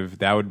attractive,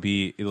 that would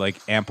be like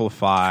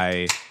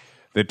amplify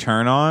the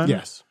turn on.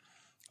 Yes.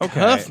 Okay.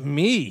 Cuff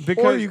me.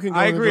 Because Or you can go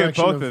I in the agree with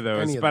direction both of of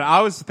those, any of but them.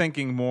 I was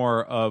thinking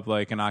more of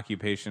like an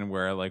occupation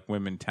where like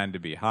women tend to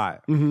be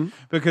hot. Mm-hmm.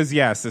 Because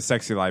yes, the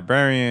sexy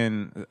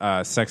librarian,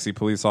 sexy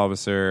police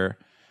officer,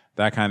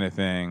 that kind of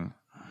thing.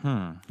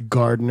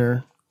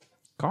 Gardener.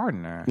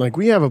 Gardener. Like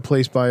we have a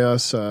place by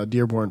us,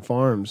 Dearborn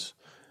Farms,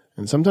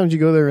 and sometimes you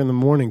go there in the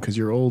morning because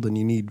you're old and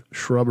you need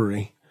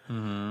shrubbery.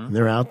 And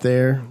they're out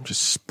there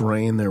just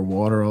spraying their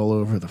water all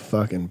over the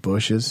fucking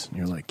bushes. And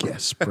you're like, yeah,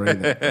 spray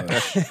that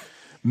bush.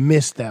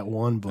 missed that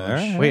one bush.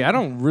 right. Wait, I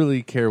don't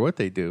really care what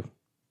they do.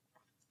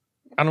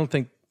 I don't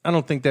think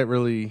that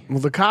really. Well,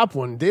 the cop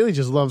one, Daly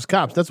just loves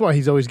cops. That's why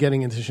he's always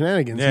getting into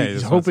shenanigans. Yeah, he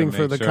He's just wants to hoping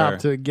for the make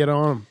cop sure. to get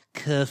on him.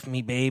 Cuff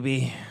me,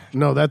 baby.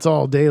 No, that's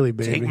all Daly,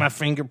 baby. Take my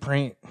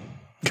fingerprint.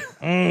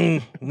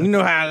 You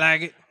know how I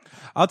like it.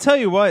 I'll tell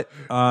you what,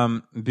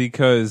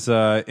 because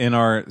in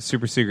our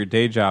super secret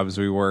day jobs,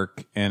 we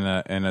work in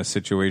a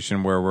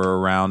situation where we're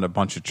around a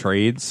bunch of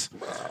trades,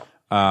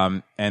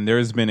 and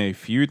there's been a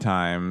few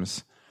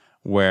times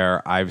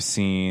where I've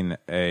seen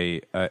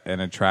an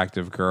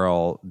attractive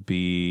girl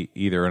be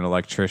either an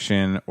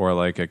electrician or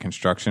like a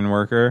construction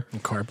worker, a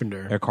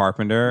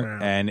carpenter,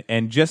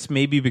 and just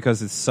maybe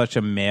because it's such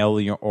a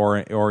male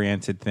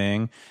oriented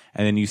thing,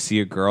 and then you see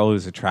a girl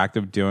who's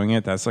attractive doing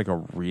it, that's like a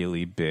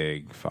really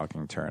big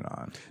fucking turn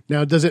on.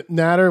 Now, does it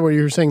matter what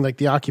you were saying? Like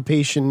the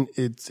occupation,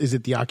 is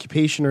it the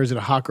occupation or is it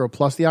a hot girl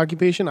plus the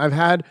occupation? I've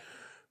had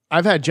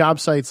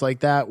job sites like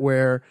that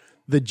where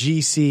the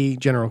GC,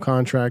 general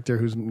contractor,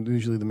 who's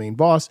usually the main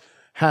boss,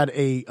 had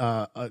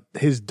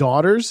his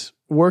daughters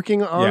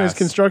working on his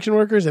construction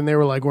workers, and they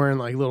were like wearing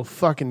like little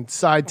fucking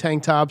side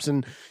tank tops,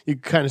 and you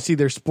kind of see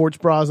their sports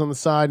bras on the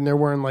side, and they're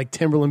wearing like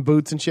Timberland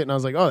boots and shit. And I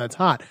was like, oh, that's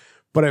hot.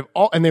 But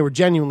and they were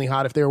genuinely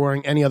hot. If they were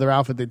wearing any other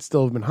outfit, they'd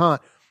still have been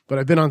hot. But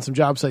I've been on some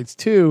job sites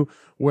too,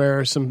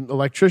 where some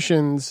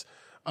electricians,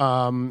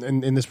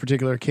 in this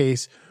particular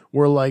case,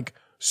 were like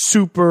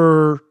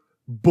super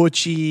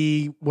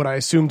butchy, what I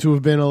assumed to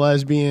have been a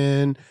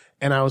lesbian,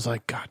 and I was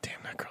like, God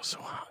damn, that girl's so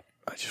hot.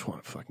 I just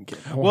want to fucking get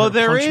her. Well,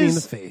 punch me in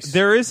the face.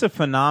 There is a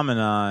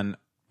phenomenon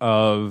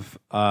of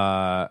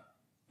like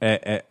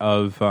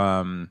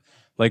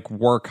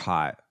work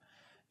hot.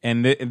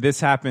 And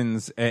this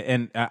happens,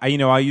 and I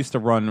used to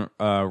run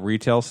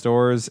retail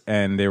stores,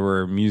 and they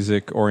were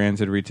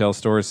music-oriented retail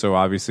stores, so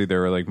obviously they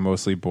were like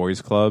mostly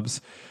boys'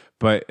 clubs.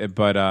 But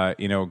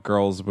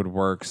girls would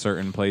work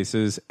certain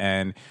places,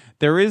 and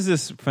there is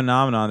this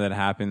phenomenon that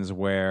happens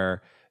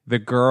where the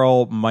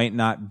girl might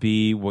not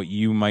be what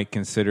you might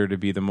consider to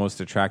be the most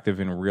attractive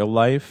in real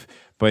life,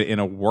 but in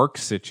a work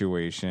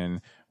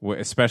situation,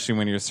 especially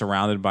when you're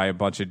surrounded by a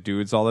bunch of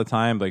dudes all the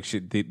time, like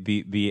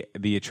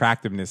the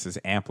attractiveness is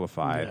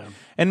amplified,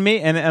 and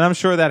I'm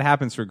sure that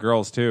happens for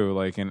girls too.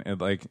 Like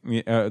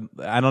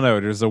I don't know,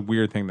 there's a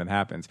weird thing that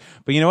happens.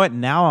 But you know what?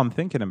 Now I'm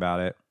thinking about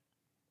it.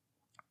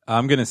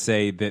 I'm gonna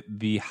say that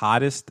the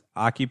hottest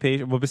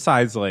occupation, well,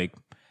 besides like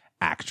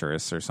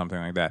actress or something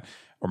like that,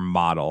 or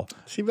model.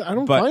 See, but I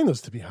don't find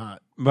those to be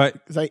hot. But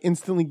because I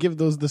instantly give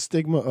those the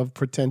stigma of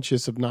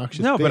pretentious,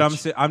 obnoxious. No, bitch.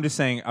 but I'm just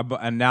saying,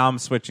 and now I'm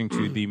switching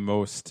to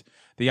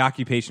the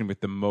occupation with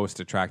the most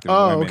attractive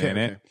women in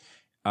it.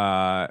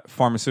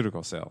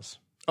 Pharmaceutical sales.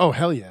 Oh,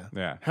 hell yeah.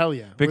 Yeah. Hell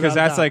yeah. Because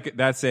Without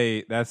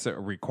that's a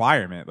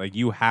requirement. Like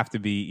you have to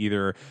be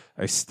either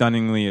a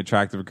stunningly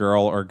attractive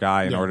girl or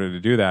guy in order to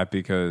do that,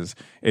 because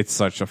it's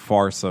such a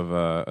farce of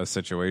a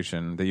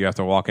situation that you have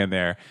to walk in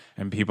there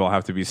and people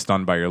have to be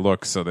stunned by your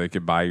looks so they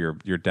could buy your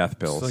death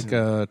pills. It's like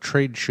a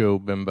trade show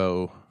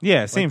bimbo.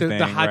 Yeah, same like thing.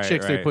 The hot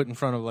chicks they right. put in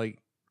front of like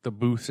the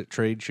booths at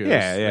trade shows.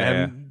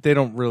 Yeah. They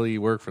don't really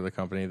work for the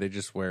company. They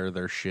just wear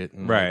their shit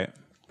and Right.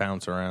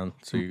 bounce around.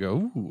 So you go,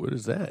 ooh, what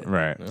is that?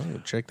 Right.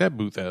 Oh, check that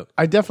booth out.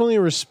 I definitely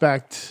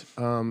respect,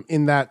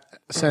 in that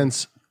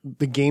sense,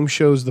 the game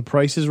shows The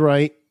Price is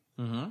Right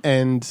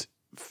and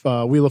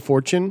Wheel of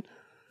Fortune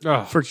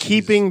for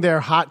keeping their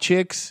hot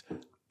chicks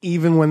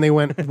even when they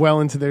went well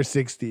into their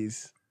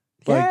 60s.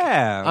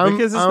 Because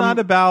it's not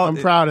about. I'm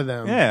proud of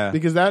them. Yeah.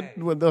 Because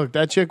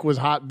that chick was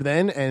hot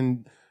then,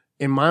 and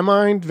in my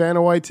mind, Vanna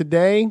White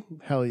today,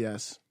 hell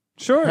yes.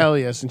 Sure. Hell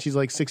yes. And she's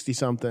like 60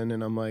 something,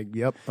 and I'm like,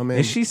 yep, I'm in.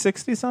 Is she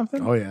 60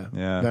 something? Oh yeah.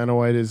 Yeah. Vanna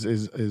White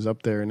is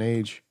up there in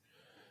age.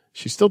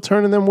 She's still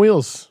turning them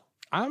wheels.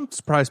 I'm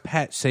surprised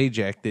Pat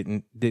Sajak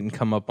didn't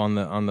come up on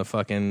the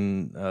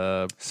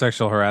fucking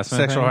Sexual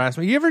harassment. sexual thing?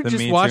 harassment. You ever The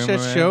just Me watch Too that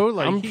movement? show?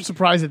 Like, I'm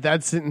surprised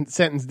that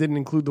sentence didn't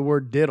include the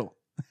word diddle.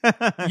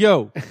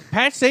 yo,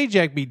 Pat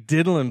Sajak be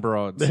diddling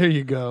broads. There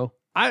you go.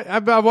 I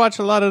watch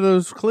a lot of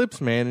those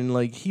clips, man, and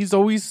like he's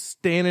always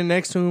standing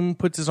next to him,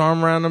 puts his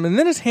arm around him, and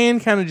then his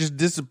hand kind of just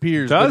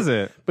disappears. Does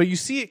it? But you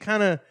see it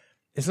kind of.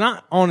 It's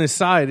not on his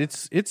side.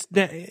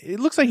 It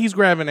looks like he's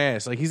grabbing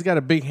ass. Like he's got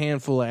a big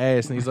handful of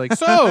ass, and he's like,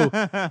 "So,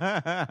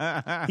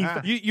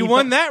 you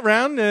won that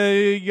round.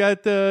 You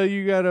got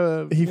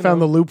a." He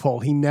found the loophole.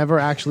 He never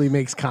actually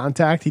makes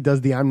contact. He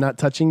does the "I'm not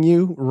touching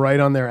you" right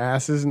on their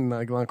asses and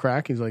like on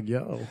crack. He's like,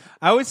 "Yo."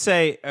 I would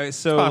say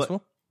so.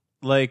 possible.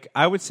 Like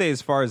I would say,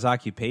 as far as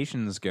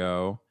occupations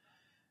go,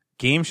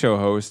 game show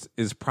host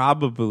is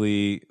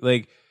probably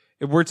like.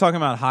 If we're talking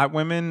about hot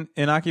women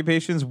in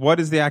occupations, what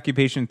is the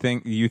occupation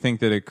thing you think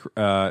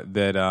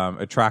that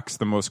attracts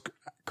the most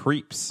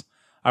creeps?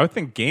 I would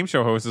think game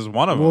show host is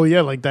one of them. Well,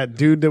 yeah, like that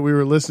dude that we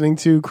were listening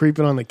to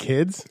creeping on the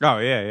kids. Oh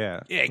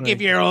yeah. Yeah,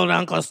 give your old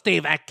Uncle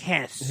Steve a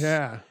kiss.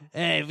 Yeah.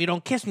 If you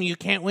don't kiss me, you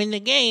can't win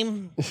the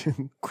game.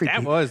 Creepy.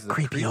 That was the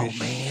creepy old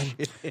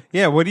creepiest man.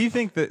 Yeah, what do you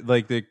think that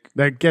like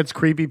That gets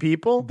creepy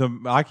people.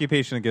 the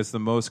occupation that gets the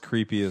most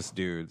creepiest I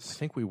dudes?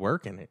 think we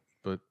work in it.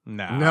 but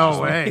Nah,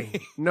 No way.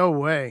 No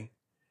way.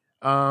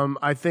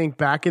 I think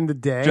back in the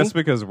day, Just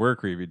because we're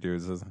creepy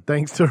dudes doesn't.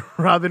 thanks to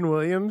Robin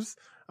Williams,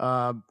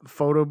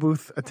 photo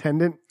booth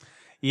attendant.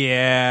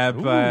 Yeah,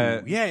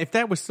 but yeah, if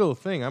that was still a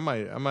thing, I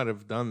might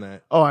have done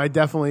that. Oh, I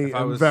definitely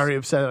I am was- very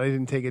upset that I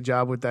didn't take a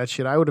job with that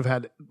shit. I would have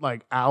had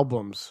like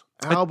albums.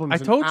 I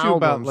and told you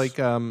about albums. like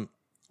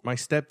my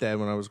stepdad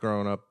when I was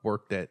growing up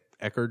worked at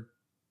Eckerd.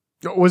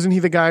 Wasn't he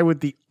the guy with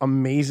the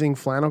amazing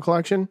flannel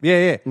collection?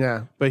 Yeah.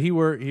 Yeah. But he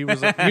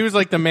was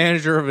like the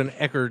manager of an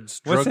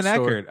Eckerd's what's an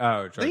drugstore. Eckerd?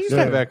 Oh, They used drugstore.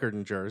 to have Eckerd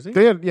in Jersey,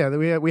 They had, we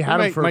had them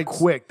might- for might-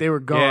 quick. They were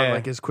gone Yeah.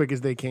 like as quick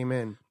as they came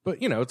in. but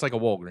it's like a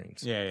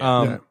Walgreens. Yeah,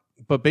 yeah. Yeah.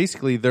 But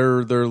basically,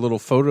 their little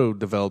photo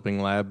developing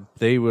lab,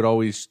 they would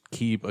always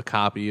keep a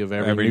copy of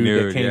every nude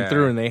that nude, came yeah.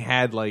 through, and they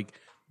had like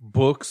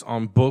books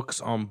on books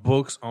on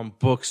books on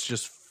books,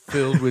 just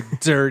filled with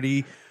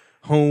dirty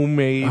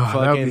homemade Oh, that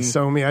would fucking. be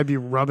so me. I'd be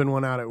rubbing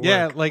one out at work.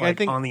 Yeah, like, I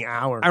think- on the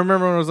hour. I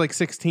remember when I was like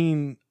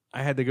 16,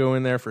 I had to go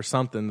in there for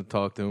something to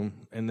talk to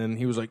him, and then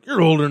he was like, "You're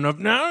old enough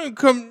now.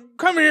 Come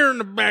here in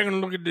the back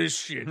and look at this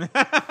shit."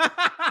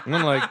 And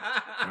I'm like,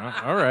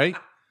 "All right."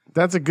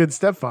 That's a good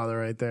stepfather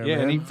right there. Yeah,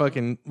 man. and he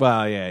fucking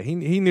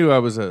he knew I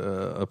was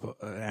a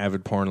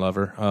avid porn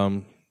lover.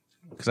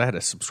 Because I had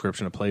a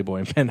subscription to Playboy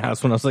and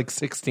Penthouse when I was like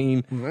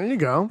 16, There you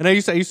go. and I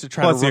used to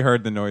try Plus, to he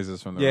heard the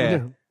noises from the yeah,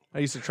 room. I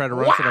used to try to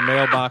run to the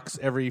mailbox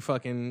every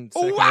fucking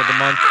second of the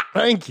month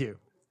Thank you.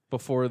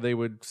 before they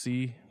would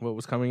see what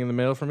was coming in the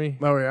mail for me.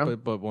 Oh, yeah?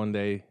 but one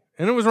day,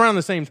 and it was around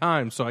the same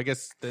time, so I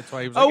guess that's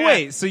why he was. Oh like,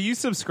 wait, so you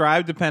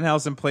subscribed to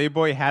Penthouse and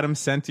Playboy, had them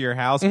sent to your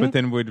house, but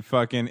then would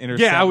fucking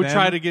intercept yeah, I would them?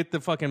 try to get the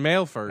fucking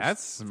mail first.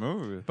 That's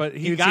smooth. but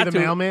he You'd got see the to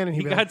mailman and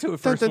he he'd be got like, to it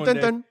first dun, one dun,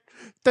 day. dun,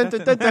 dun,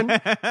 dun, dun, dun,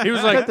 dun. He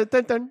was like, Dun,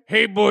 dun, dun.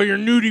 "Hey boy, your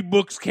nudie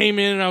books came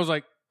in," and I was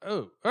like,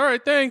 "Oh, all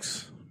right,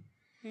 thanks."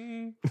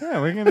 Yeah, what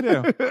are you gonna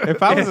do?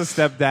 If I was a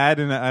stepdad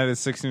and I had a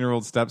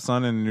 16-year-old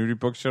stepson and a nudie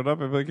book showed up,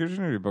 I'd be like, "Here's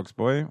your nudie books,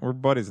 boy. We're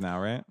buddies now,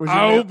 right?" Was your,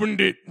 I mail-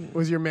 opened it.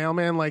 was your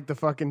mailman like the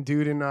fucking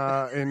dude in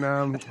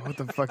what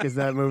the fuck is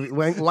that movie?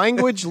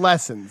 Language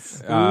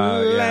Lessons.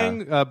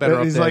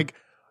 Better He's Off like,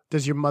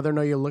 does your mother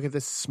know you look at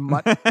this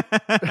smut?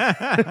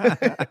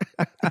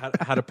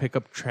 how to pick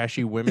up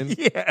trashy women.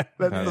 Yeah, that's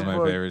That's the my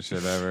book. favorite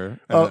shit ever. And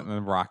Oh. then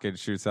the rocket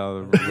shoots out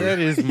of the That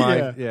is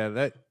my Yeah.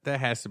 that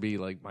has to be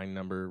like my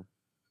number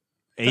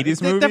 80s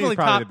That's movie. definitely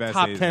Probably top- the best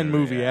top 80s 10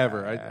 movie Yeah,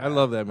 ever. I yeah.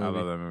 love that I movie.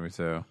 love that movie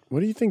too. What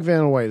do you think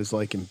Vanna White is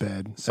like in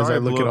bed? Sorry, as I I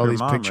look blew at up all your these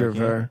mom, pictures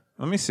of Ricky. her.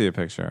 Let me see a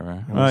picture of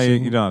her. Well,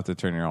 you don't have to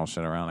turn your all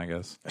shit around, I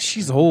guess.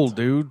 She's old,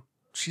 dude.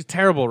 She's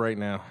terrible right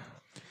now.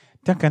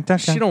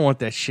 She don't want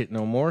that shit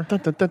no more. Dun,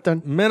 dun, dun,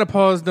 dun.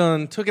 Menopause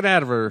done. Took it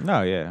out of her.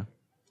 No, yeah.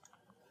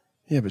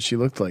 Yeah, but she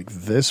looked like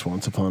this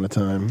once upon a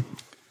time,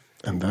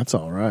 and that's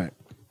all right.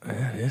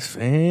 It's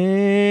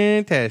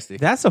fantastic.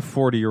 That's a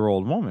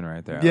 40-year-old woman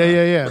right there.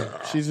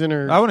 Yeah. She's in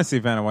her. I want to see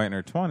Vanna White in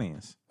her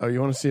 20s. Oh,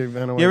 you want to see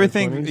Vanna White? You ever in her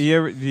think? 20s?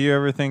 Do you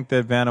ever think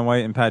that Vanna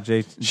White and Pat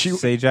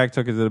Sajak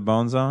took it to the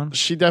bone zone?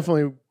 She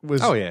definitely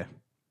was. Oh yeah.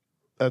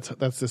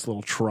 That's this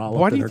little trollop.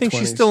 Why do in you her think 20s.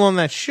 she's still on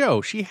that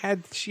show? She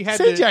had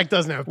Sajak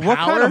doesn't have power. What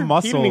kind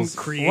of He didn't even muscles?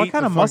 create What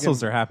kind the of muscles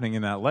fucking- are happening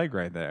in that leg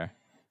right there?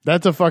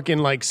 That's a fucking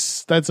like.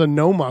 That's a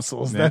no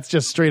muscles. Yeah. That's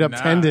just straight up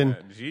tendon.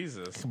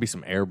 Jesus. could be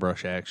some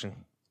airbrush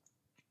action.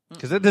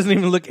 Because that doesn't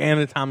even look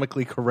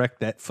anatomically correct.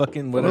 That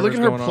fucking But whatever. look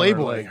at her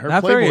Playboy. Her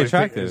Not Playboy very thing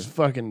attractive. is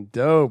fucking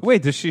dope.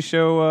 Wait, does she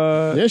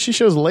show? Yeah, she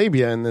shows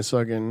labia in this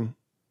fucking.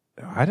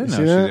 I didn't know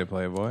see she that? did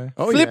Playboy.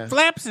 Oh Flip yeah.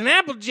 flaps and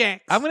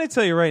applejacks. I'm going to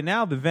tell you right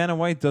now, the Vanna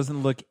White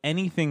doesn't look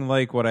anything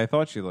like what I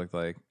thought she looked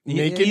like.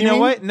 Naked, you you know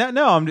mean?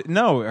 what?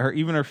 No.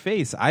 Even her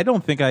face. I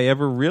don't think I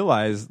ever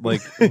realized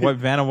like what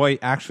Vanna White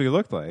actually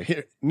looked like.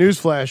 Here,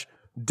 newsflash: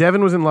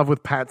 Devin was in love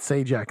with Pat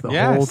Sajak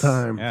the whole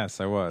time.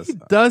 Yes, I was. He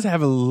does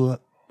have a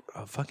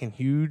fucking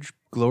huge,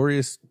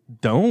 glorious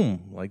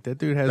dome. Like that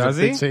dude has Does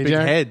a he? big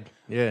Sajak? head.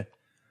 Yeah.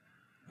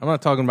 I'm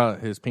not talking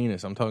about his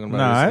penis. I'm talking No,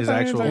 I about his thought you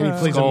were actual. talking And he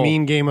plays skull. a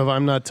mean game of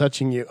 "I'm not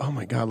touching you." Oh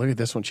my god, look at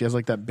this one. She has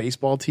like that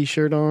baseball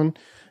T-shirt on,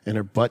 and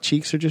her butt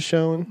cheeks are just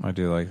showing. I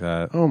do like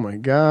that. Oh my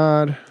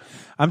god.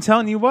 I'm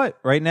telling you what,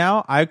 right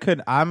now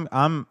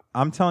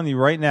I'm telling you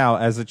right now,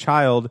 as a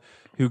child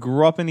who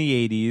grew up in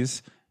the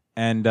 80s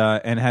and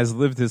has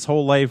lived his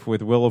whole life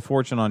with Wheel of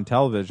Fortune on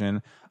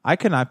television, I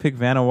could not pick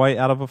Vanna White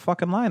out of a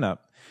fucking lineup.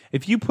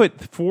 If you put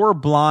 4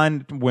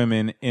 blonde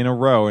women in a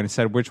row and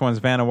said which one's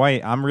Vanna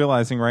White, I'm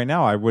realizing right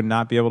now I would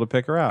not be able to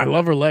pick her out. I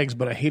love her legs,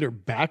 but I hate her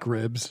back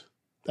ribs.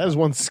 That is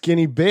one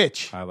skinny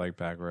bitch. I like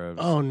back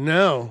ribs. Oh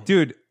no.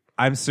 Dude,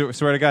 I'm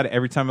swear to God,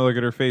 every time I look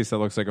at her face, that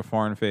looks like a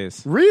foreign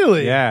face.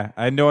 Really? Yeah,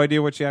 I had no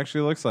idea what she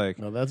actually looks like.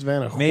 No, that's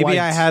Vanna White. Maybe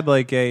I had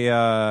like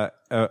a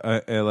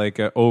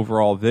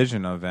overall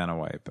vision of Vanna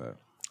White, but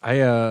I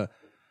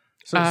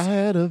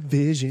had a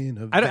vision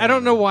of I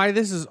don't know why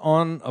this is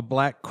on a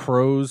Black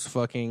Crowes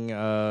fucking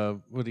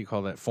what do you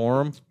call that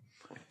forum?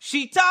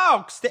 she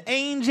talks to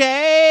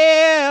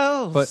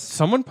angels. But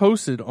someone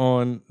posted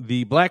on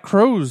the Black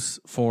Crowes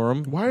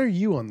forum. Why are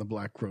you on the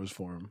Black Crows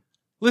forum?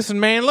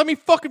 Listen, man, let me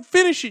fucking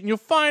finish it, and you'll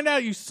find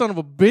out, you son of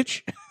a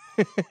bitch.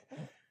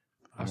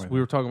 We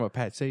were talking about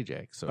Pat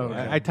Sajak. So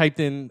Okay. I typed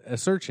in a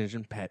search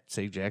engine, Pat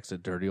Sajak's a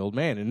dirty old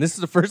man. And this is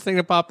the first thing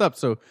that popped up.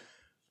 So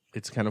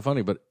it's kind of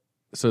funny. But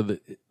so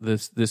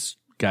this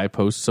guy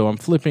posts. So I'm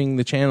flipping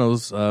the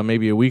channels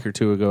maybe a week or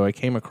two ago. I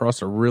came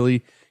across a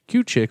really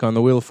cute chick on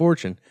the Wheel of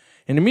Fortune.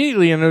 And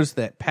immediately I noticed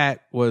that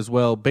Pat was,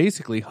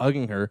 basically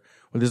hugging her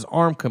with his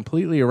arm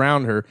completely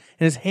around her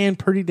and his hand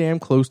pretty damn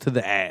close to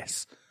the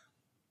ass.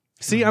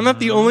 See, I'm not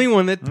the only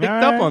one that picked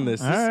up on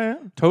this. This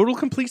total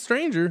complete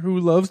stranger who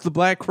loves the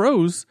Black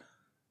Crows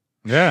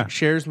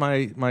shares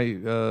my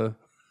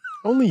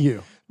Only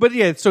you. But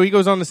yeah, so he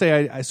goes on to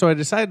say, I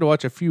decided to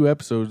watch a few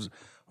episodes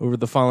over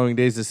the following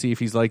days to see if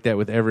he's like that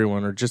with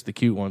everyone or just the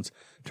cute ones.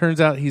 Turns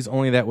out he's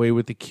only that way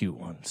with the cute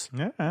ones.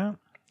 Yeah.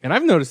 And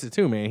I've noticed it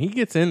too, man. He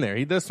gets in there.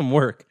 He does some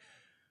work.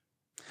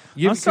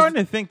 I'm starting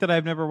to think that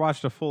I've never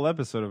watched a full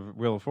episode of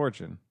Wheel of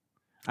Fortune.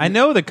 I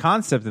know the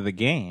concept of the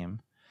game,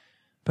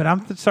 but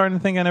I'm starting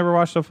to think I never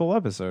watched a full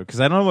episode because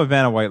I don't know what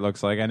Vanna White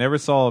looks like. I never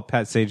saw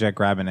Pat Sajak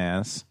grabbing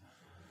ass.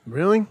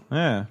 Really?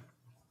 Yeah.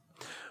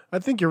 I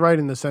think you're right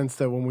in the sense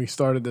that when we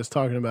started this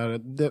talking about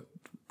it, that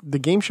the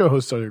game show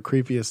hosts are the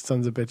creepiest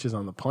sons of bitches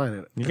on the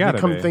planet. You gotta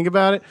come be. think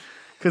about it.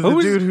 Because the Who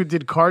was- dude who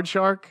did Card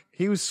Shark,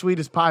 he was sweet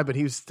as pie, but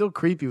he was still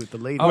creepy with the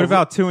lady. What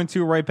about 2 and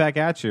 2 right back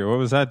at you? What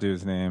was that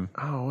dude's name?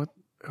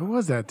 Who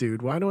was that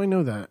dude? Why do I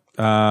know that?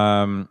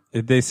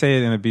 They say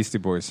it in a Beastie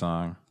Boys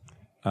song.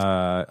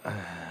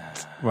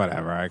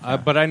 Whatever. I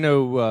can't. but I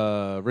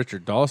know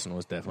Richard Dawson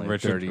was definitely a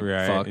dirty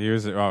fuck. He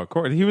was. Oh, of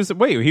course. He was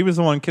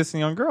the one kissing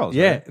young girls.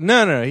 Yeah, right?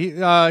 no.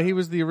 He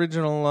was the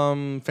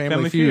original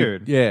Family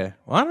Feud. Yeah.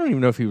 Well, I don't even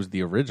know if he was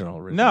the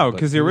original. No, but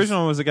because the he was-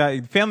 original was a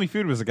guy. Family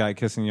Feud was a guy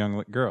kissing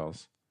young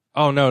girls.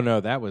 Oh no,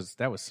 that was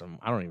some.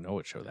 I don't even know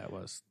what show that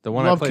was. The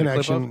one Love I played a clip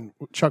of. Connection.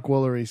 Chuck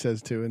Woolery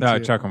says too. No,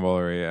 Chuck and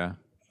Woolery. Yeah.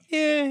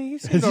 Yeah,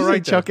 he's Did you all say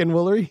right. Chuck and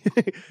Woolery?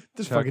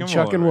 Just Chuck fucking and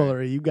Chuck and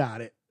Woolery. Woolery. You got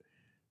it.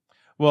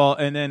 Well,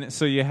 and then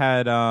so you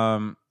had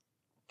what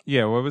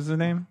was his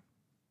name?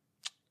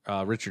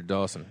 Richard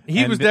Dawson. He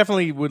And was the-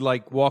 definitely would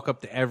like walk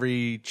up to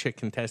every chick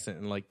contestant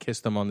and like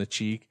kiss them on the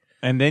cheek.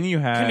 And then you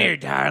had Come here,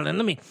 darling.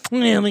 Let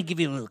me give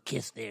you a little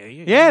kiss there.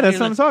 Yeah, that's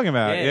what I'm talking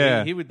about.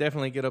 Yeah. He would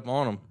definitely get up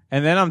on them.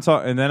 And then I'm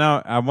talking. And then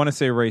I want to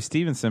say Ray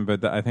Stevenson,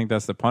 but I think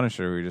that's the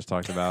Punisher we just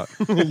talked about.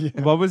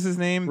 What was his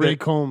name? Ray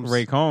Combs.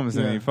 Ray Combs,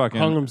 and Yeah. he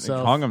fucking Hung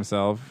himself. Hung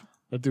himself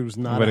That dude was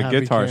not with a a happy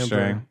guitar camper.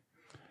 string.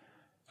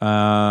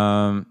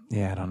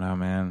 Yeah, I don't know,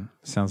 man.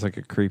 Sounds like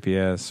a creepy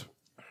ass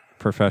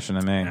profession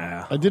to me.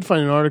 I did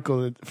find an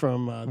article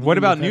from. The What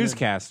about Independent.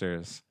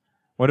 newscasters?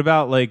 What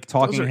about like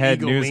talking are head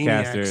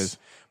egomaniacs. newscasters?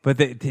 But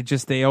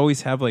they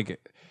always have like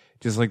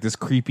just like this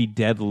creepy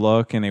dead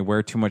look, and they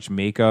wear too much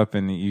makeup,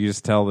 and you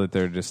just tell that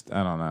they're just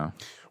I don't know.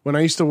 When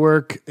I used to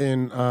work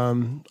in,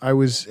 I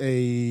was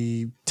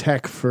a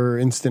tech for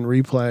Instant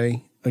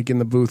Replay, like in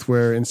the booth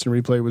where Instant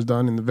Replay was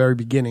done in the very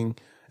beginning.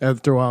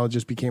 After a while, it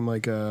just became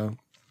like a,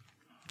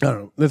 I don't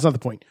know. That's not the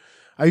point.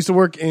 I used to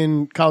work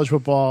in college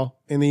football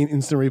in the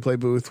Instant Replay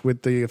booth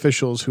with the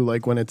officials who,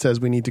 like, when it says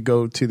we need to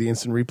go to the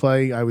Instant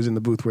Replay, I was in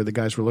the booth where the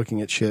guys were looking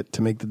at shit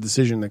to make the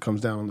decision that comes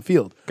down on the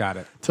field. Got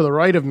it. To the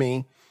right of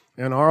me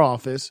in our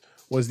office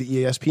was the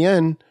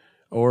ESPN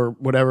or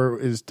whatever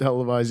is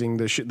televising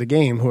the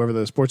game, whoever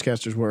the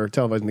sportscasters were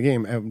televising the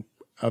game.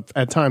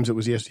 At times it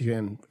was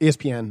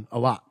ESPN a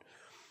lot.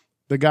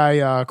 The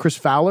guy, Chris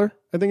Fowler,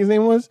 I think his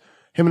name was,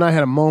 him and I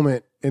had a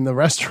moment in the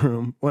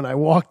restroom when I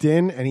walked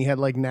in and he had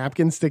like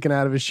napkins sticking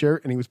out of his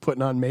shirt and he was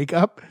putting on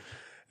makeup.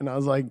 And I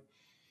was like,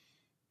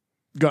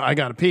 I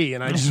got to pee.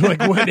 And I just like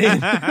went in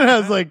and I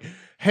was like,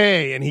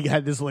 hey. And he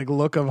had this like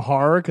look of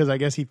horror because I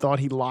guess he thought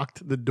he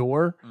locked the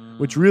door,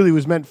 which really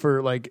was meant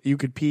for like you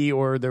could pee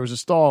or there was a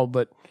stall,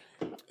 but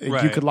you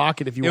Right. could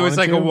lock it if you It wanted was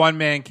like to. a one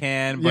man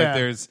can, but Yeah.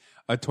 there's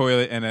a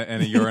toilet and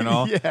a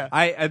urinal.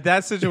 Yeah.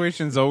 That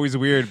situation's always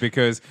weird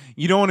because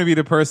you don't want to be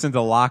the person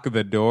to lock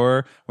the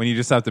door when you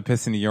just have to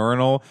piss in the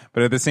urinal,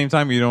 but at the same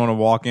time you don't want to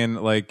walk in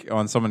like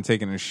on someone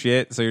taking a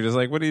shit. So you're just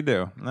like, what do you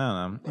do? I don't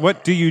know.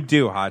 What do you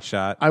do,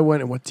 hotshot? I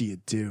went and what do you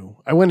do?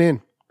 I went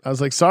in. I was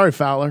like, sorry,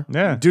 Fowler.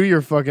 Yeah. Do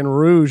your fucking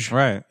rouge.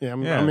 Right. Yeah,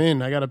 I'm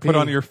in. I got to pee. Put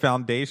on your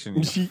foundation,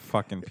 you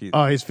fucking piece.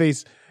 Oh, his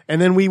face.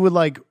 And then we would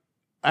like,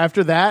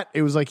 after that,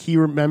 it was like he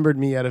remembered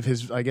me out of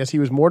his, I guess he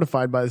was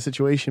mortified by the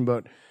situation,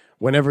 but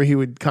whenever he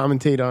would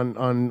commentate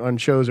on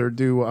shows or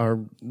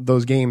do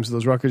those games,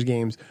 those Rutgers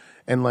games,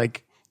 and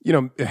like, you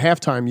know, at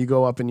halftime you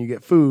go up and you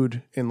get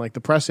food in like the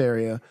press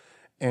area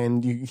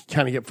and you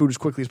kind of get food as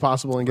quickly as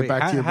possible and get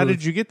back to your how booth.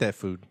 did you get that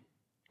food?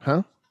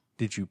 Huh?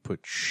 Did you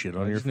put shit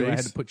on your just knew I had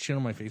face? to put shit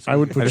on my face. I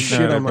would I put didn't shit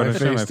know on I my put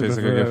shit on face my to face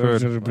get to get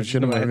food. food. Put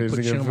shit on my face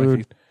to get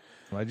food.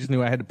 I just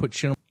knew I had to put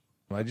shit on.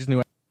 I just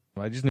knew.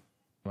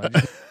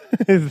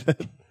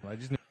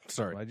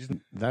 Sorry. I just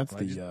That's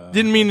the.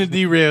 didn't mean to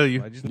derail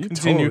you. I just You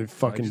continue. totally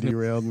fucking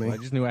derailed me. I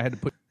just knew I had to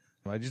put.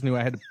 I just knew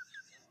I had to.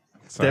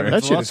 Sorry.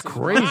 That shit is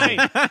crazy.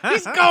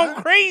 He's going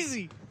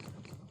crazy.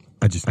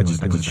 I just put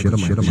shit on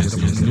my face.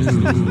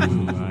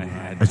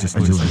 I just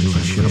put shit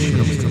on my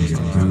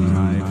face.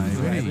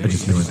 I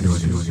just knew I put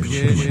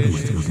shit on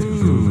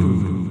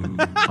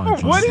my face.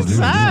 What is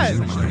that?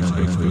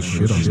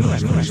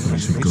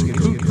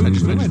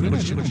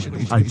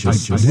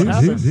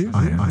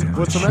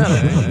 What's the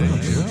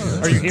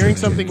matter? Are you hearing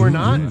something we're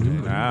not?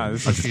 Ah,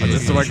 this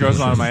is what goes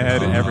on in my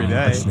head every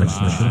day.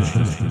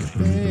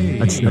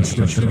 I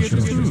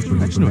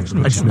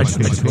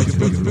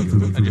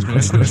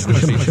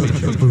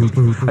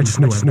just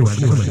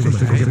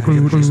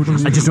knew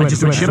I had to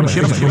put shit on my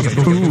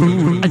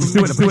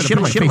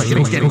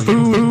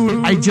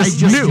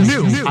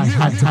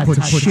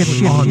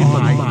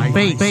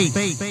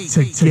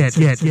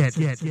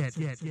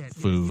face to get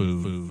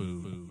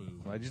food.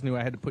 I just knew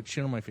I had to put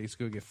shit on my face to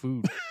go get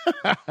food.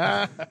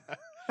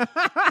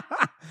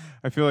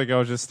 I feel like I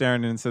was just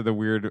staring into the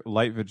weird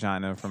light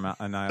vagina from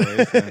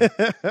Annihilation.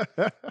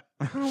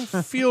 I don't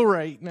feel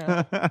right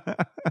now.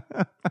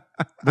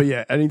 But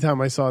yeah,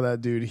 anytime I saw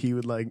that dude, he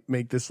would like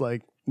make this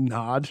like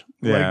nod.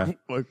 Yeah.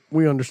 Like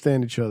we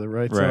understand each other,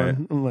 right, Right.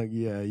 son? I'm like,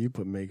 yeah, you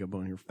put makeup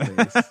on your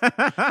face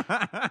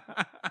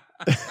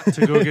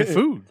To go get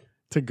food.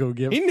 to go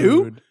get He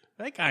food. knew.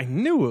 That guy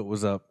knew it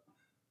was up.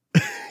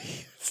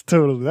 It's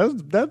totally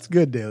that's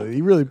good, Daly.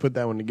 He really put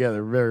that one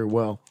together very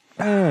well.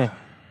 I'll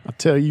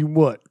tell you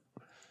what.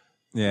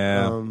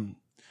 Yeah.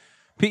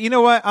 But you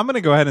know what? I'm going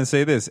to go ahead and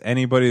say this.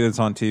 Anybody that's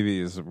on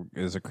TV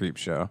is a creep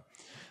show.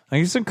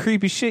 Like, it's some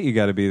creepy shit you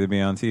got to be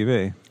on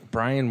TV.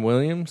 Brian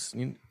Williams,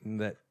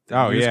 that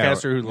Oh, yeah.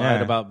 newscaster who lied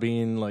Yeah. about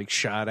being like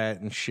shot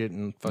at and shit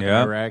in fucking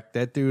Yeah. Iraq.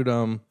 That dude,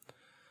 I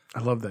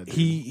love that dude.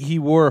 he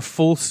wore a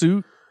full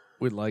suit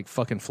with like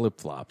fucking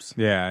flip flops.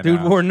 Yeah, I dude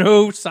know. wore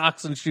no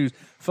socks and shoes,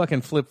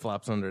 fucking flip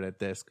flops under that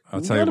desk.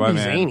 I'll tell you gotta what, be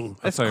man. zany. I'll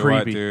That's tell you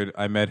what, creepy. dude.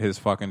 I met his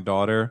fucking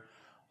daughter.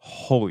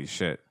 Holy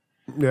shit.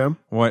 Yeah.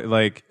 What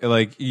like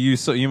you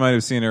might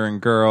have seen her in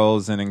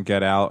Girls and in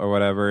Get Out or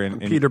whatever,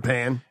 and Peter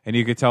Pan. and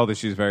you could tell that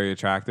she's very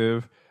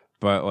attractive,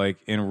 but like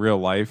in real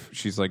life,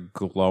 she's like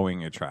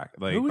glowing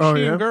attractive. Like Who was Oh,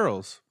 she yeah? in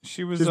Girls?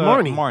 she was She's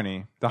Marnie.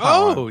 Marnie, the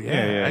hot Oh one.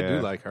 yeah, I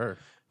do like her.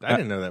 I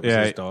didn't know that was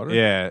his daughter.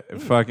 Yeah,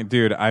 fucking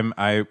dude.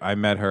 I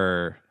met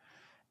her,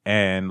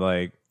 and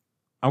like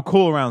I'm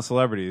cool around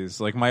celebrities.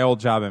 Like my old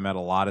job, I met a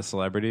lot of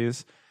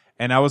celebrities,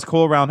 and I was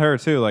cool around her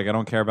too. Like I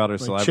don't care about her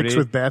Like celebrity. chicks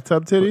with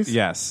bathtub titties?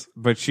 Yes,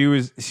 but she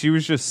was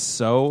just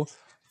so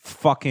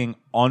fucking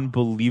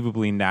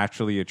unbelievably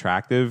naturally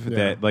attractive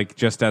that like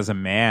just as a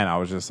man, I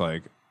was just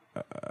like,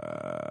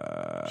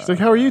 She's like,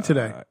 how are you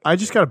today? I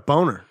just got a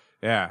boner.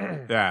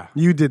 yeah,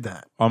 You did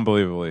that.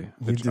 unbelievably,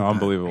 did that.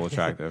 unbelievable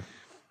attractive.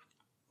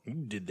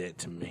 You did that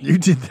to me. You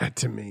did that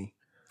to me.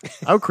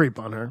 I'll creep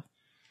on her.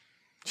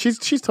 She's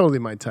totally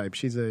my type.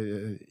 She's got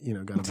a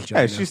vagina.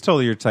 Yeah, she's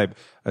totally your type,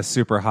 a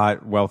super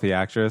hot, wealthy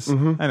actress. I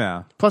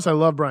know. Plus, I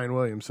love Brian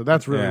Williams, so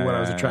that's really Yeah, what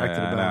I was yeah, attracted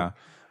yeah, I about. know.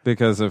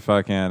 Because of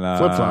fucking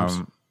Flip-flops.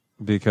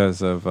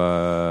 Because of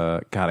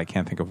God, I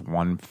can't think of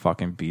one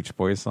fucking Beach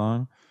Boys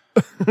song.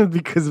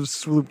 Because of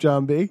Swoop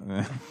John B.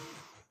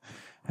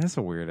 That's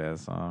a weird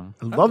ass song.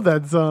 I love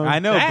that song. I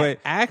know, That but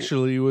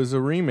actually was a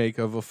remake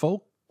of a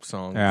folk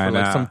song Yeah, I for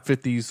like know. some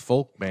 50s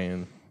folk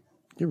band.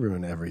 You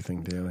ruin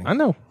everything, Daly. I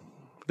know.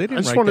 They didn't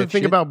I just write wanted that to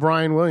think shit. about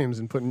Brian Williams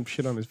and putting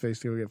shit on his face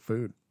to go get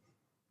food.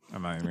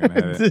 I'm not even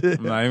gonna hit it.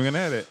 I'm not even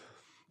gonna hit it.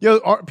 Yo,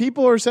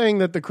 people are saying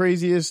that the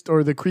craziest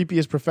or the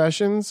creepiest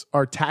professions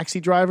are taxi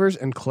drivers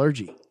and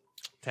clergy.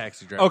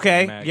 Taxi driver.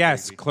 Okay, Mad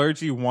yes, creepy.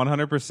 clergy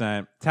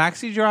 100%.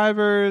 Taxi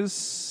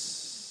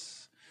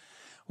drivers.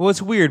 Well,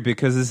 it's weird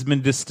because it's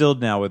been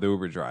distilled now with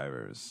Uber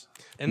drivers.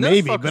 And those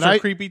Maybe, fuckers but are I-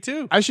 creepy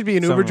too. I should be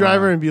an Uber Somehow.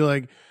 driver and be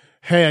like,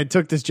 hey, I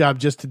took this job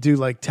just to do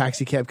like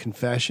taxi cab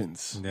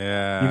confessions.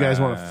 Yeah. You guys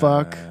want to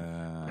fuck?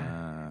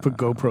 Put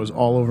GoPros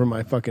all over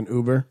my fucking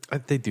Uber.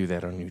 They do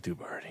that on YouTube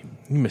already.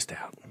 You missed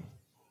out.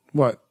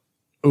 What?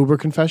 Uber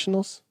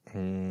confessionals?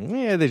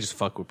 Yeah, they just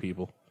fuck with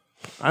people.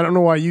 I don't know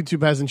why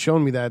YouTube hasn't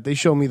shown me that. They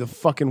show me the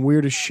fucking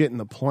weirdest shit in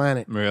the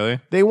planet. Really?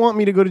 They want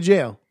me to go to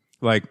jail.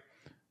 Like,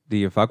 do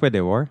you fuck with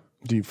the war?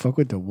 Do you fuck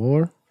with the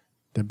war?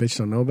 That bitch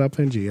don't know about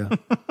Pangea.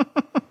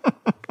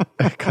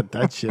 Cut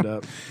that shit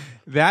up.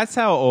 That's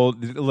how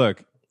old.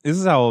 Look, this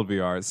is how old we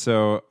are.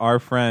 So our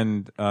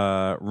friend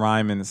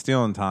Ryman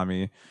Steele and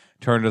Tommy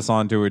turned us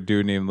on to a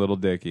dude named Little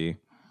Dicky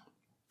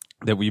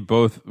that we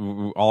both,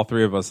 all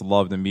three of us,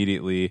 loved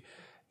immediately.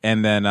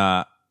 And then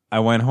I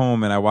went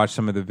home and I watched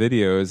some of the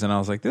videos, and I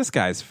was like, "This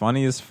guy's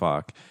funny as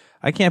fuck."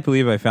 I can't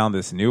believe I found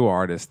this new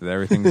artist that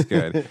everything's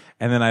good.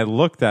 And then I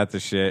looked at the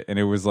shit, and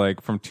it was like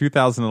from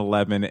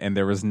 2011, and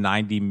there was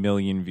 90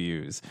 million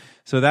views.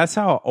 So that's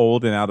how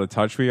old and out of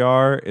touch we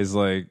are. Is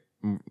like,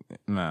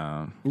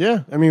 no,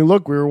 Yeah. I mean,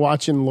 look, we were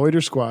watching Loiter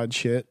Squad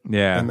shit.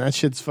 Yeah. And that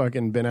shit's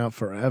fucking been out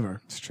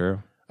forever. it's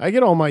true. I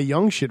get all my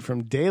young shit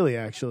from Daly,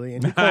 actually,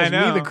 and he I calls me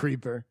know. the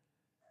creeper.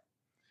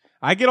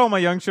 I get all my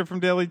young shit from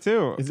Daily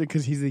too. Is it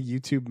because he's a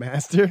YouTube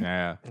master?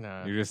 Yeah,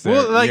 No. you just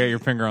Well, there, like, you got your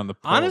finger on the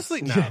pulse.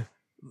 Honestly, no.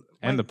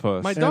 and the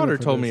puss. My Save daughter it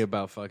for told this. me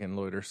about fucking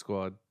Loiter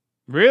Squad.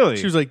 really?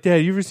 She was like, "Dad,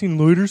 you ever seen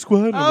Loiter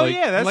Squad?" I'm Oh, like,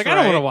 yeah, that's I don't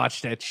want right. to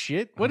watch that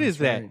shit. What is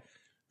that? right.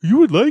 You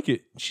would like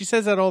it. She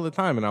says that all the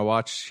time, and I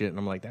watch shit, and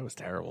I'm like, that was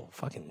terrible.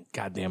 Fucking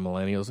goddamn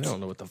millennials. They don't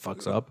know what the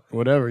fuck's up.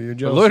 Whatever. You're The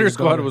jealous. Loiter of your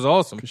Squad daughter was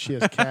awesome. 'cause she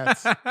has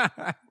cats.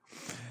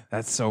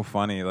 That's so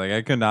funny. Like,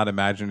 I could not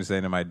imagine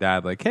saying to my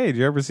dad, like, hey, did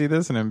you ever see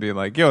this? And him being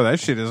like, yo, that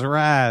shit is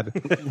rad.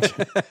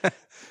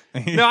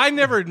 No, I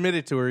never admit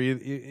it to her,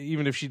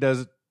 even if she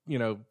does,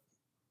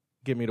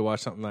 get me to watch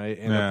something I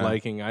end up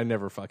liking. I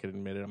never fucking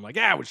admit it. I'm like,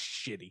 it was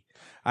shitty.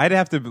 I'd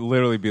have to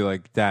literally be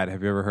like, Dad,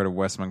 have you ever heard of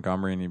Wes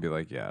Montgomery? And he'd be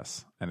like,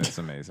 yes. And it's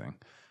amazing.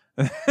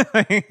 Have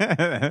you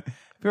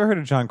ever heard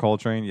of John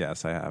Coltrane?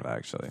 Yes, I have,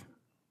 actually.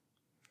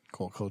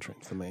 Cole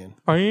Coltrane's the man.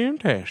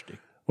 Fantastic.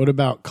 What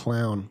about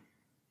clown?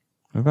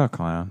 What about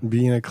clown?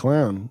 Being a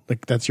clown.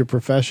 Like, that's your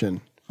profession.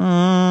 You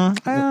I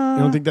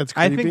don't think that's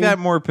creepy? think that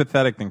more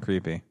pathetic than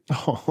creepy.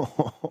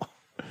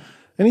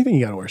 Anything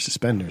you got to wear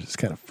suspenders is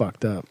kind of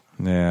fucked up.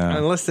 Yeah.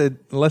 Unless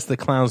the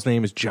clown's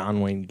name is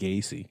John Wayne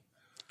Gacy.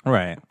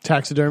 Right.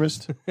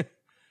 Taxidermist? Nah,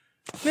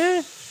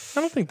 I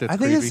don't think that's I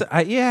think creepy.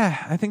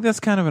 I think that's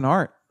kind of an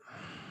art.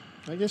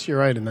 I guess you're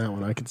right in that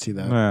one. I could see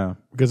that. Yeah.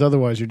 Because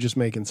otherwise you're just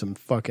making some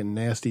fucking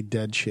nasty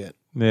dead shit.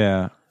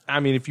 Yeah. I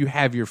mean, if you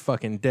have your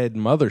fucking dead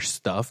mother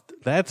stuffed,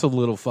 that's a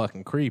little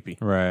fucking creepy.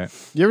 Right.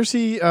 You ever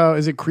see,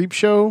 is it Creep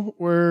Show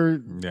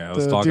where Yeah,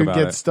 let's the talk dude about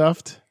gets it.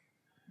 stuffed?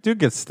 Dude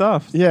gets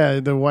stuffed. Yeah,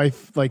 the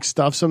wife like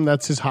stuffs him.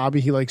 That's his hobby.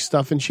 He likes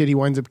stuffing shit. He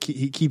winds up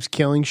he keeps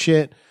killing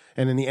shit.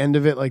 And in the end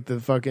of it, like the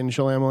fucking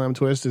Shalamallam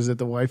twist is that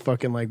the wife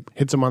fucking like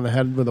hits him on the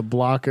head with a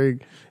blocker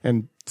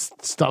and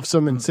stuffs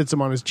him and sits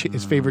him on his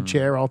favorite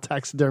chair, all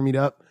taxidermied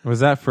up. Was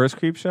that first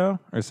Creep Show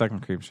or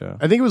second Creep Show?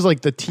 I think it was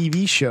like the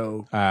TV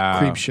show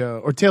Creep Show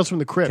or Tales from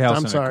the Crypt. Tales I'm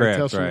from the sorry, Crypt,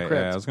 Tales from right. the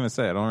Crypt. Yeah, I was gonna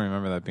say I don't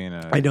remember that being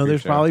a. I know Creep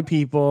there's show. probably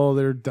people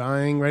that are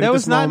dying right That at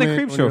was this not in the moment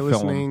Creep when Show they're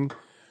film. listening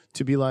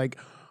to be like,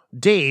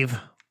 Dave,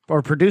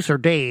 or producer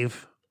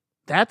Dave,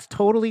 that's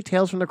totally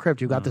Tales from the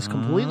Crypt. You got this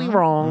completely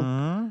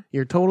wrong.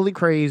 You're totally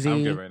crazy.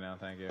 I'm good right now,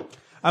 thank you.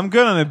 I'm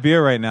good on a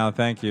beer right now,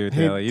 thank you,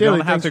 Taylor. You Taylor,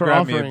 don't have thanks to for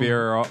grab me a offering.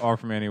 beer or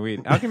offer me any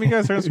weed. How come you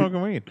guys started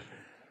smoking weed?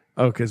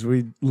 oh, because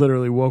we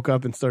literally woke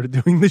up and started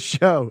doing the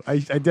show. I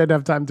didn't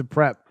have time to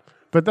prep,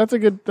 but that's a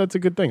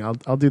good thing.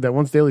 I'll do that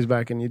once Daly's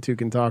back and you two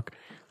can talk.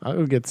 I'll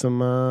go get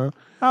some. Oh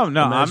no,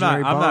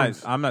 Imaginary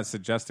bombs. I'm not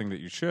suggesting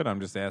that you should. I'm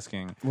just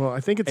asking. Well, I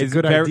think it's a It's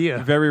good idea.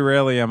 Very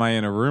rarely am I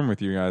in a room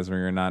with you guys where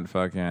you're not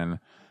fucking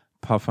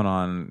puffing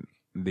on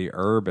the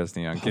herb, as the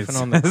young kids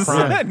Puffing on the says.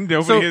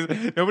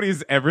 crime.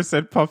 Nobody's ever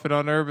said puffing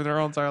on herb in their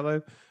whole entire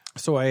life.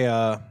 So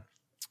I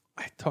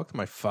talked to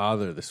my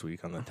father this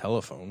week on the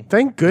telephone.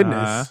 Thank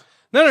goodness.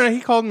 No, he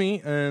called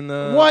me and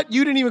What?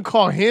 You didn't even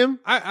call him?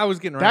 I was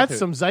getting around That's to it.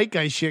 some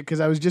zeitgeist shit because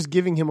I was just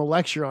giving him a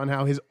lecture on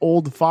how his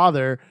old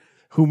father,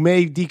 who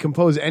may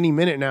decompose any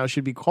minute now,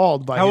 should be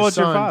called by How his old's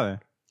son. your father?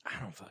 I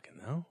don't fucking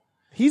know.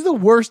 He's the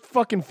worst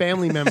fucking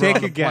family member Take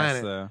on a the guess,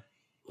 planet. though.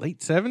 Late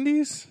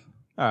 70s,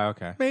 Oh,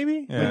 okay.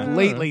 maybe. Yeah.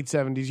 Late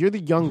 70s. You're the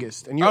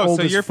youngest, and you're Oh, old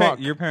so as your fuck.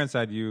 your parents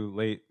had you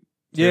late.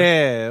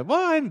 Yeah.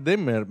 Well, they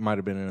might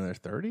have been in their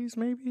 30s,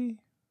 maybe.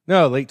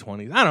 No, late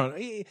 20s. I don't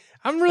know.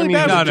 I'm really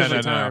bad No, with no,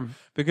 different no, no. time.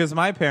 Because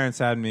my parents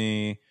had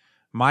me.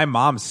 My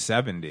mom's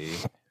 70.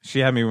 She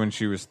had me when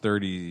she was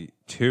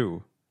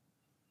 32.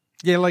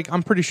 Yeah, like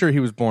I'm pretty sure he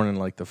was born in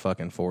like the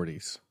fucking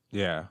 40s,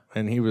 Yeah.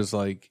 and he was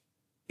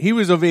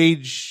of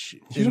age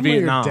you in don't know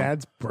Vietnam. your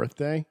dad's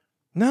birthday?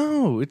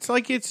 No, it's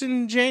like it's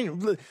in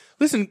January.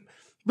 Listen,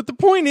 but the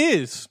point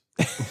is,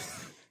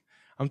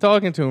 I'm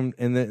talking to him,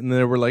 and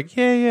they were like,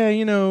 yeah,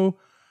 you know.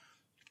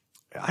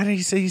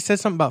 He said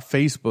something about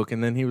Facebook,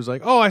 and then he was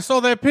like, "Oh, I saw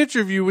that picture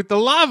of you with the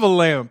lava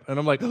lamp," and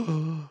I'm like,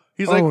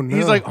 he's like, Oh, no.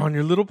 he's like on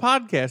your little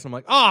podcast. I'm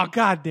like, oh,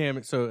 god damn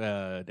it. So,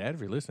 Dad,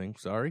 if you're listening,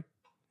 sorry,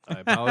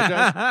 I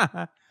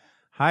apologize.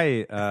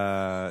 Hi,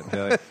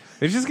 Daly.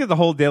 They just get the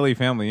whole Daly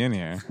family in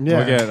here. Yeah.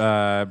 We'll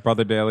get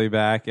Brother Daly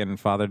back and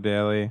Father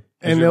Daly. Is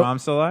And your they'll- mom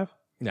still alive?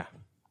 Yeah,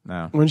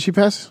 No. When did she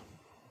pass?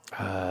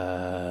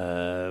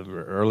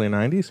 early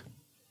 90s.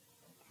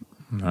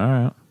 All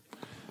right.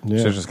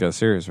 Yeah. Should just got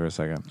serious for a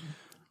second.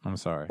 I'm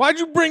sorry. Why'd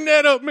you bring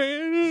that up,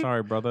 man?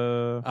 Sorry,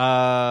 brother.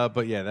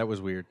 But yeah, that was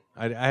weird.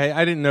 I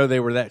didn't know they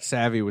were that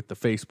savvy with the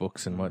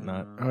Facebooks and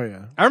whatnot. Oh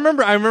yeah. I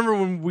remember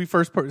when we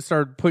first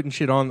started putting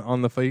shit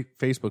on the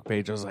Facebook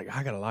page. I was like,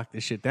 I gotta lock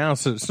this shit down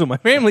so my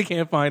family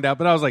can't find out.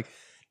 But I was like,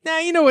 nah,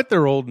 you know what?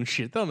 They're old and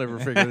shit. They'll never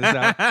figure this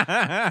out.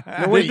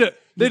 No, wait,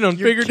 they done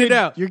your figured kid- it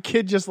out. Your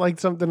kid just liked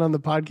something on the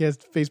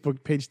podcast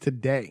Facebook page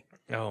today.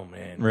 Oh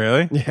man.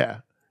 Really? Yeah.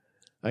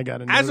 I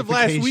got a As of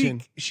last notification.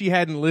 week, she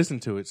hadn't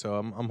listened to it, so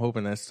I'm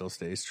hoping that still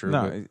stays true.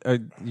 No,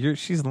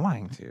 she's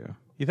lying to you.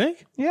 You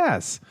think?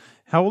 Yes.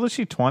 How old is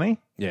she? 20?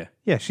 Yeah.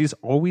 Yeah, she's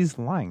always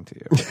lying to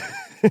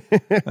you.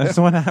 That's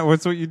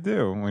what you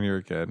do when you're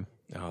a kid.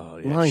 Oh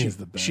yeah. Lying she, is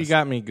the best. She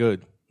got me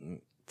good.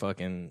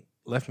 Fucking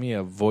left me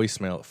a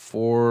voicemail at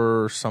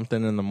 4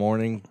 something in the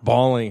morning,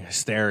 bawling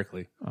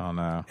hysterically. Oh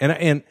no.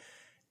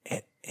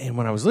 And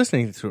when I was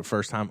listening to it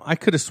first time, I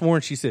could have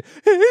sworn she said,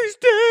 "He's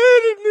dead."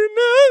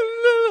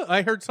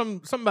 I heard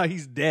something about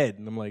he's dead,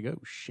 and I'm like, oh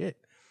shit.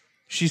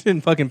 She's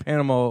in fucking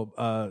Panama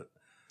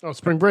Oh,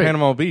 spring break.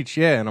 Panama Beach,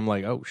 yeah. And I'm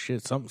like, oh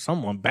shit,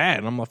 someone bad.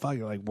 And I'm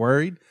like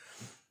worried.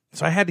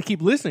 So I had to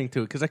keep listening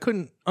to it because I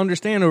couldn't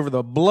understand over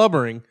the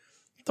blubbering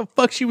what the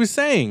fuck she was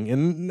saying.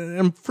 And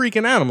I'm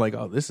freaking out. I'm like,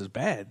 oh, this is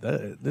bad.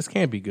 This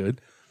can't be good.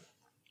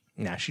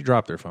 Nah, she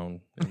dropped her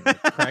phone. And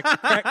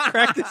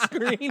cracked the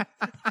screen.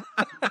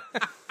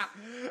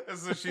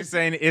 So she's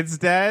saying it's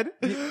dead.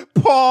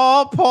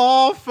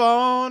 Paul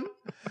phone,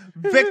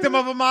 victim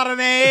of a modern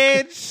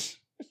age.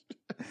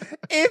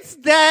 It's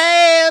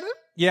dead.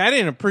 Yeah, I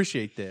didn't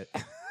appreciate that.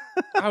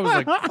 I was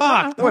like,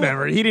 fuck.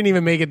 Whatever. He didn't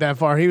even make it that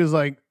far. He was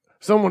like,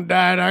 someone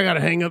died. I got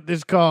to hang up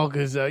this call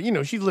because,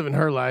 she's living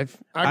her life.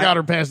 I got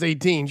her past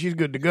 18. She's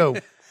good to go.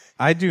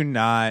 I do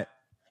not.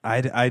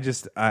 I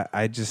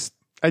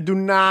do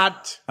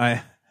not.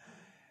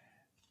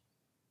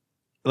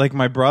 Like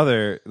my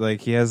brother, like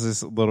he has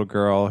this little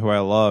girl who I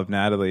love,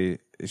 Natalie.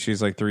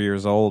 She's like 3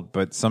 years old,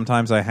 but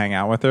sometimes I hang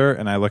out with her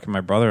and I look at my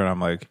brother and I'm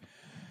like,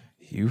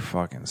 you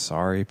fucking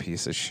sorry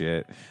piece of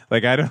shit.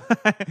 Like I don't.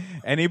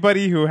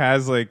 Anybody who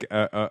has like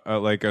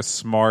a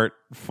smart,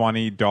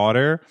 funny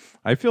daughter,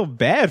 I feel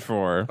bad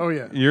for her. Oh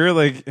yeah, you're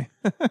like.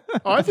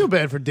 Oh, I feel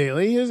bad for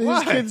Daly. His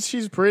kids.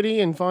 She's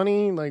pretty and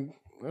funny. Like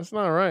that's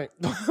not right.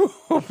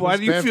 Why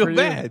do you feel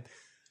bad?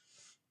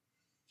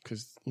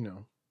 Because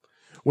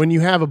when you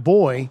have a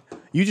boy,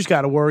 you just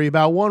got to worry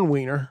about one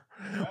wiener.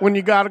 When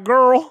you got a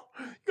girl,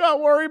 you got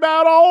to worry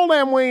about all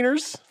them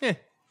wieners. Yeah.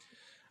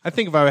 I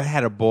think if I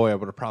had a boy, I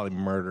would have probably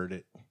murdered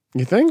it.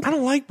 You think? I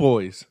don't like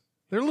boys.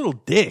 They're little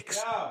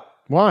dicks. Yeah.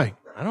 Why?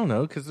 I don't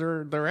know, because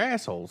they're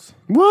assholes.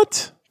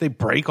 What? They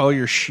break all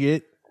your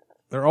shit.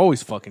 They're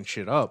always fucking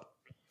shit up.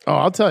 Oh,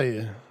 I'll tell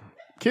you.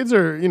 Kids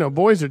are,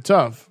 boys are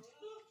tough.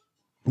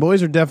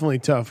 Boys are definitely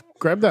tough.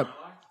 Grab that.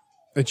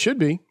 It should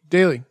be.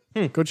 Daly,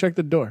 go check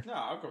the door. No,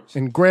 I'll go check.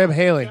 And grab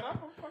Haley.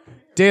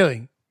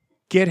 Daly,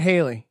 get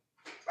Haley.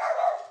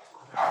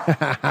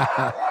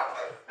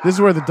 This is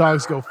where the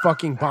dogs go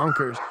fucking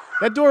bonkers.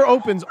 That door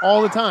opens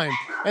all the time,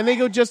 and they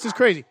go just as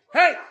crazy.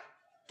 Hey,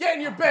 get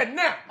in your bed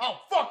now.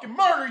 I'll fucking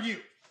murder you.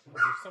 Is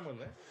there someone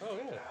there? Oh,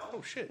 yeah.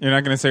 Oh, shit. You're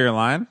not going to say your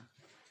line?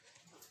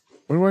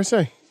 What do I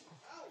say?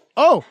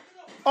 Oh,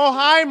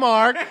 hi,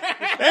 Mark.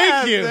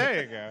 Thank you.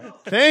 There you go.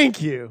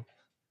 Thank you.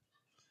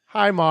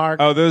 Hi, Mark.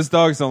 Oh, those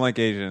dogs don't like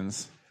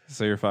Asians,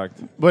 so you're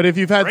fucked. But if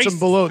you've had some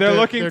belote, they're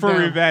looking for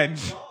down.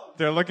 revenge.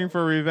 They're looking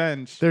for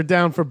revenge. They're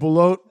down for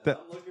belote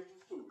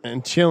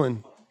and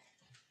chilling.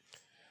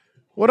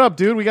 What up,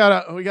 dude? We got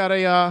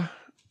a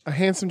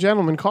handsome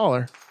gentleman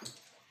caller.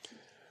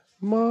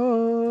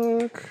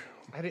 Mark.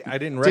 I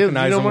didn't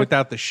recognize him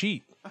without the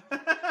sheet.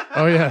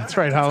 Oh yeah, that's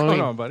right. Halloween. What's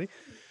going on, buddy?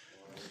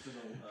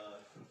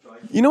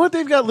 You know what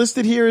they've got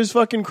listed here is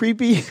fucking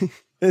creepy.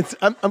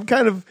 I'm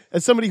kind of,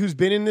 as somebody who's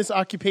been in this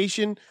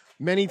occupation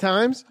many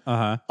times,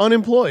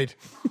 unemployed.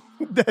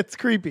 That's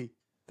creepy.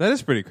 That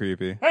is pretty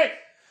creepy. Hey.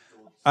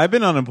 I've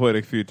been unemployed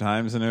a few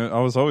times, and I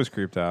was always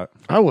creeped out.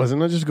 I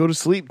wasn't. I just go to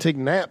sleep, take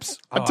naps.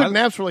 I took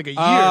naps for like a year.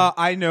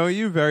 I know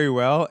you very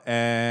well,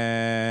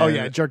 and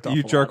I jerked off.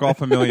 You jerk off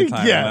a million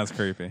times, Yeah. and that's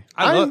creepy.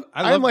 I'm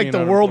like being the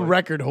world unemployed.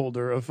 record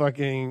holder of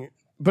fucking,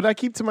 but I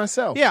keep to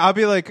myself. Yeah, I'll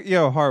be like,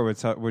 yo,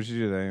 Harwitz, what'd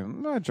you do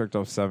today? I jerked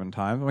off 7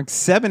 times. I'm like,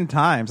 7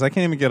 times? I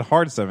can't even get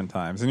hard 7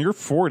 times, and you're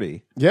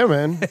 40. Yeah,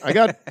 man.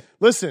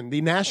 Listen,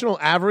 the national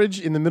average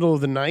in the middle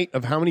of the night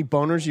of how many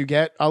boners you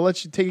get, I'll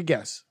let you take a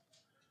guess.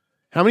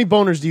 How many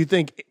boners do you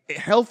think a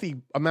healthy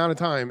amount of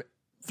time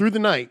through the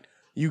night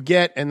you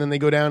get, and then they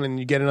go down and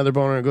you get another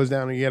boner and it goes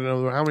down and you get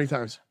another boner? How many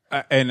times?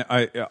 And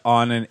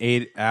on an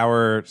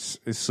 8-hour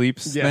sleep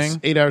thing?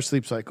 8-hour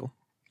sleep cycle.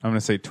 I'm going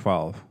to say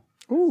 12.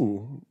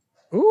 Ooh,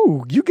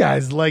 you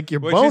guys like your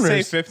What'd boners.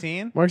 you say,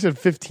 15? Mark said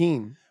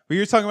 15. Well,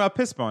 you're talking about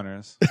piss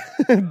boners.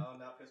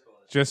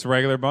 Just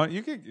regular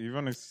boners. You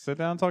want to sit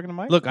down talking to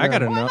Mike? Look, I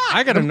got a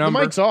number.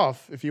 The mic's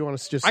off if you want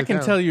to just sit I can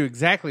down. tell you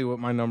exactly what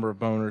my number of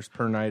boners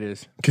per night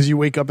is. Because you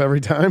wake up every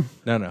time?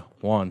 No,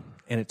 1.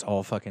 And it's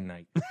all fucking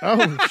night.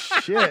 Oh,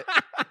 shit.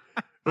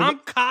 I'm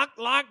cocked,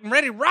 locked, and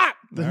ready to rock.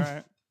 All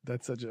right.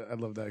 That's I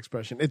love that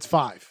expression. It's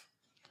 5.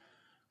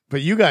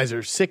 But you guys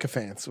are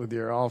sycophants with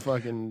your all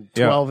fucking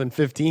 12 and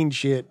 15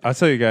 shit. I'll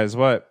tell you guys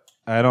what.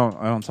 I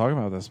don't talk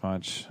about this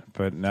much,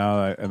 but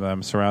now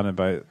I'm surrounded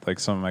by like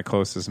some of my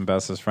closest and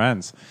bestest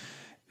friends.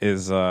 You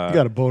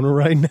got a boner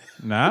right now?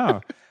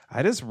 No,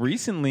 I just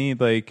recently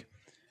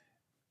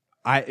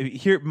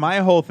my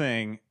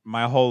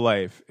whole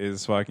life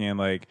is fucking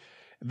like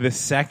the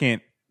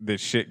second that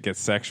shit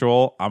gets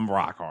sexual, I'm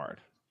rock hard.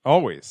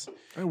 Always.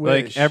 I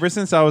wish. Like ever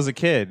since I was a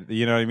kid,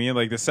 you know what I mean?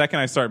 Like the second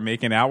I start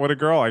making out with a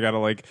girl, I gotta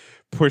like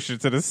push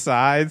it to the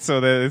side so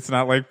that it's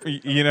not like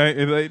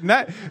it's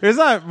not.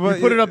 You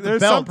put it up the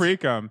there's belt. some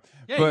pre-cum,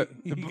 Yeah, but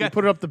you You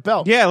put it up the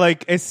belt. yeah,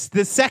 like it's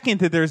the second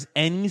that there's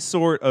any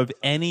sort of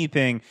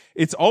anything,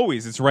 it's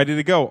ready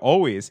to go,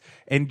 always.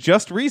 And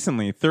just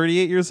recently,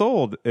 38 years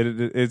old,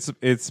 it's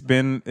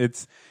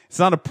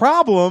not a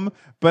problem,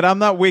 but I'm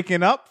not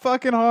waking up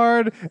fucking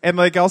hard, and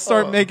like I'll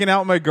start making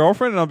out with my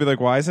girlfriend, and I'll be like,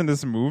 why isn't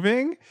this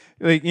moving?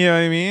 Like, you know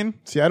what I mean?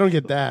 See, I don't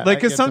get that. Like, I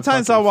because get the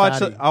sometimes fucking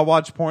I'll fatty.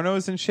 watch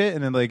pornos and shit,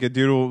 and then like a dude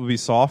dude will be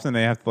soft and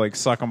they have to like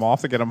suck him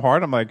off to get him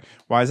hard. I'm like,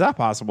 why is that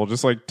possible?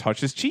 Just like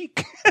touch his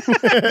cheek,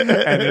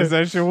 and his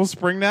that shit will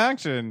spring to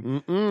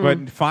action.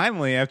 But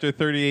finally, after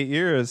 38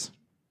 years,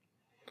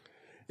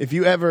 If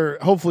you ever,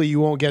 hopefully you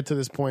won't get to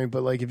this point,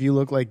 but like if you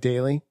look like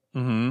Daly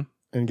and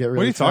get really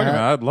what are you talking fat,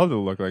 about? I'd love to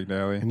look like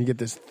Daly. and you get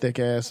this thick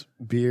ass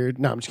beard.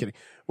 No, I'm just kidding.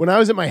 When I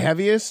was at my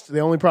heaviest, the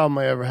only problem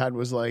I ever had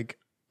was like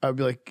I'd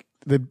be like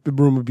the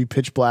room would be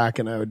pitch black,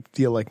 and I would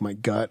feel like my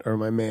gut or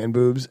my man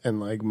boobs, and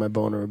like my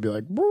boner would be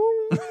like,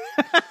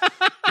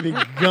 be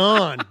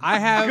gone. I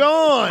have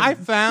gone. I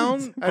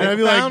found, And I'd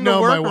be like, found a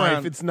no, my workaround.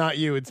 wife, it's not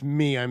you, it's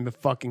me. I'm the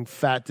fucking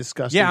fat,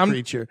 disgusting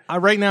creature.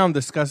 Right now I'm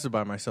disgusted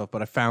by myself,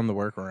 but I found the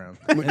workaround,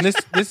 and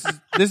this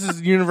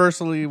is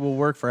universally will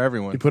work for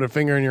everyone. You put a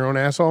finger in your own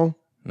asshole?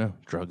 No,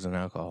 drugs and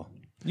alcohol.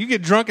 You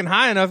get drunk and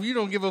high enough, you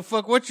don't give a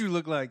fuck what you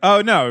look like.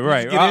 Oh no,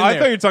 right. get in I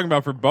there. thought you were talking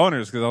about for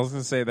boners because I was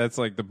going to say that's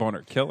like the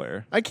boner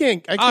killer. I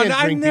can't no,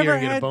 I've drink beer never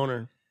and get a had-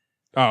 boner.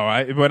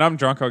 Oh, when I'm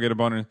drunk, I'll get a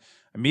boner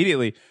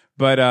immediately.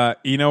 But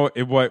you know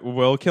what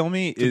will kill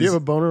me Do you have a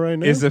boner right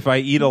now? is if I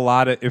eat a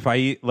lot of if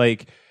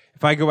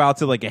I go out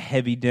to like a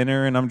heavy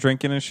dinner and I'm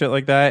drinking and shit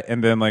like that,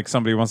 and then like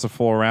somebody wants to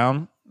fool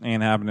around,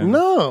 ain't happening.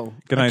 No.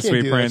 Good I night, can't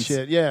sweet do that prince.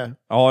 shit. Yeah.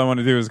 All I want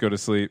to do is go to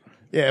sleep.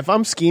 Yeah, if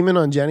I'm scheming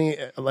on Jenny,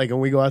 like,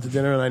 and we go out to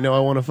dinner and I know I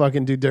want to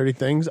fucking do dirty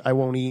things, I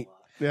won't eat.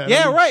 I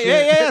Yeah, don't eat right.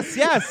 shit.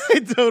 Yes. I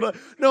totally,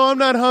 no, I'm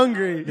not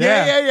hungry.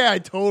 Yeah. Yeah. I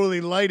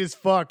totally light as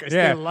fuck. I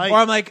Yeah. stay light. Or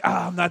I'm like,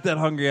 I'm not that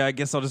hungry. I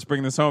guess I'll just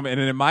bring this home.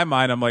 And then in my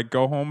mind, I'm like,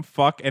 go home,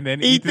 fuck, and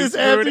then Eat this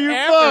after food you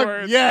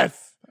afterwards. fuck.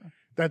 Yes.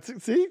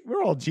 See,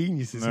 we're all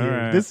geniuses All here.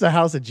 right. This is a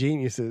house of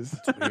geniuses.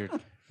 Weird.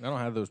 I don't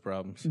have those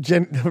problems.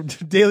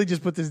 Daly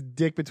just put his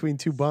dick between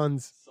two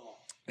buns.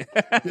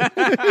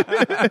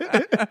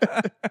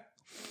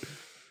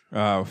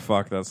 Oh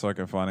fuck, that's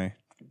fucking funny.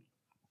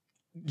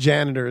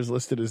 Janitor is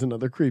listed as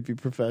another creepy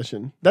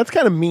profession. That's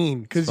kind of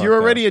mean because It's you're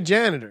fucked already a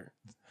janitor.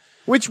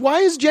 Why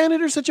is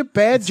janitor such a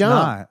bad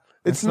job?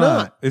 It's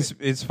not.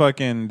 It's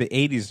fucking the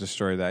 80s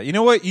destroyed that. You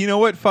know what? You know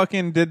what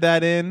fucking did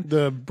that in?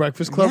 The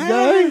Breakfast Club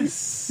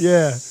Yes. guy?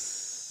 Yeah.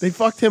 They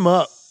fucked him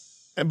up.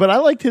 But I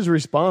liked his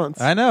response.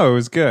 I know, it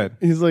was good.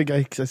 He's like,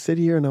 I sit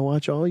here and I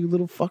watch all you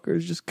little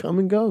fuckers just come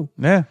and go.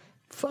 Yeah.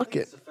 Fuck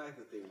it. The fact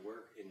that they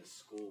work in a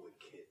school with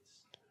kids.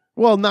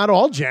 Well, not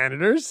all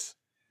janitors.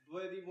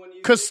 But when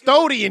you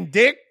Custodian,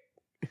 dick.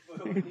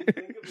 when you think of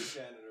a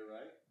janitor,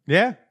 right?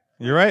 Yeah.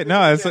 You're right.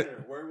 No, it's like,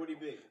 Janitor, where would he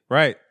be?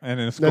 right. And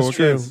in a school That's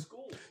true. kids.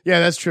 School. Yeah,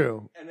 that's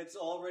true. And it's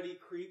already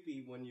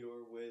creepy when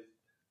you're with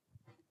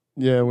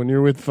Yeah, when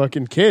you're with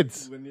fucking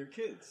kids.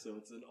 kids. So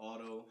it's an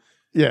auto.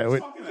 Yeah.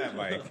 Fucking that,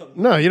 Mike.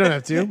 No, you don't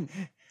have to.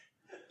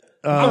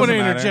 I want to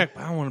matter. interject,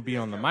 but I want to be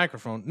on the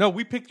microphone. No,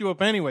 we picked you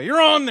up anyway.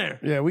 You're on there.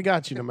 Yeah, we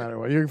got you no matter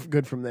what. You're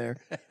good from there.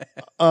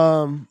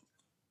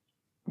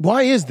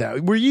 Why is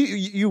that? Were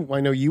you? I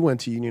know you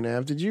went to Union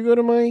Ave. Did you go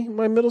to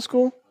my middle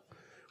school?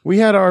 We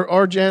had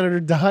our janitor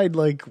died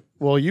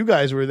while you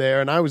guys were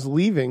there, and I was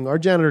leaving. Our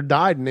janitor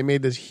died, and they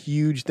made this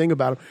huge thing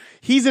about him.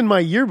 He's in my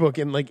yearbook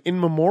in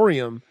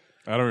memoriam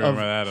I don't of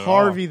remember that at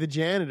Harvey the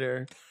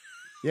janitor.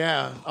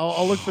 Yeah,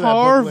 I'll look for that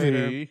Harvey? book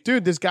later.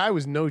 Dude, this guy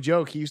was no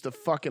joke. He used to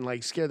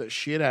fucking scare the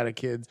shit out of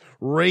kids.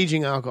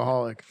 Raging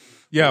alcoholic.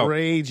 Yo.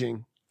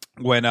 Raging.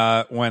 When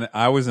I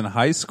was in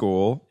high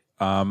school,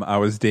 I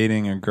was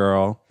dating a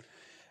girl,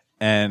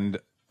 and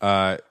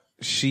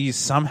she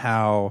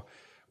somehow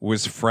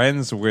was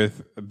friends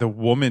with the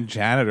woman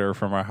janitor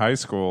from our high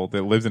school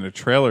that lived in a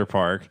trailer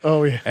park.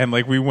 Oh, yeah. And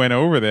we went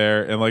over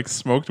there and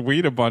smoked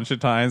weed a bunch of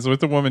times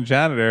with the woman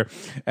janitor.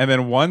 And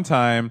then one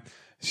time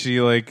she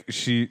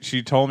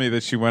told me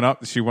that she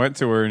went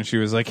to her and she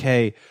was like,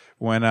 "Hey,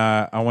 when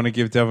I want to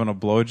give Devin a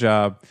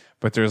blowjob,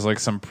 but there's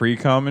some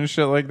pre-cum and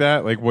shit like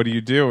that, what do you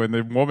do?" And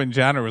the woman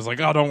janitor was like,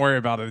 "Oh, don't worry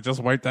about it. Just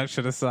wipe that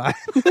shit aside."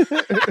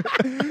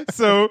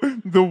 So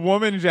the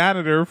woman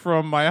janitor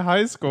from my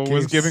high school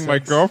was giving my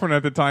girlfriend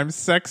at the time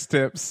sex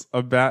tips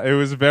about. It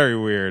was very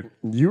weird.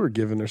 You were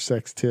giving her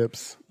sex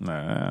tips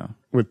Nah.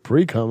 with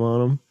pre-cum on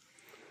them.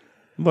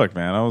 Look,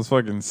 man, I was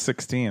fucking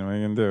 16. What are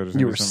you gonna do? Just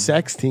You do were some-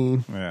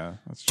 16. Yeah,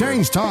 that's true.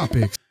 Change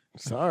topics.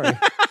 Sorry.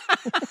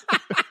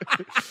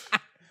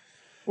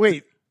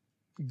 Wait,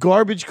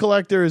 garbage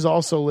collector is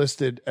also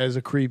listed as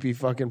a creepy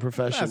fucking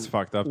profession. That's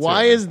fucked up,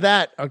 Why too. is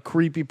that a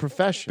creepy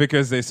profession?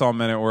 Because they saw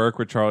Men at Work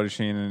with Charlie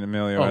Sheen and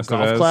Emilio Golf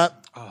Estevez.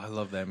 clap. Oh, I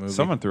love that movie.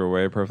 Someone threw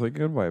away a perfectly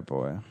good white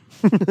boy.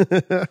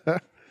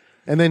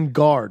 And then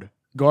guard.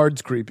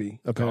 Guard's creepy,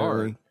 apparently.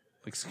 Guard.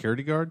 Like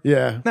security guard?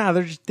 Yeah. Nah,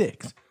 they're just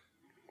dicks.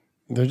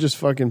 They're just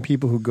fucking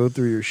people who go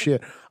through your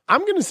shit. I'm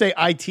going to say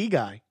IT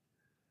guy.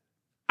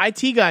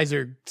 IT guys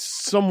are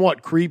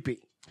somewhat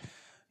creepy.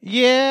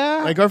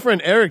 Yeah. Like our friend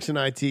Eric's an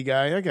IT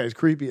guy. That guy's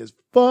creepy as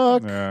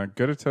fuck. Yeah,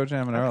 good at Toe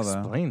Jam and Earl, though.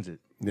 Explains it.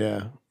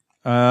 Yeah.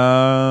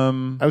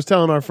 Um, I was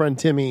telling our friend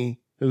Timmy,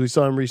 who we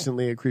saw him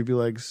recently at Creepy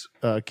Legs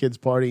kids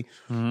party.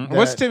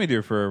 what's Timmy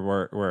do for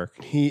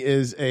work? He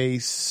is a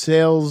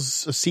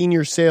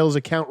senior sales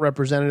account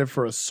representative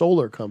for a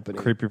solar company.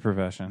 Creepy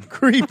profession.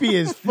 Creepy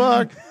as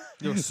fuck.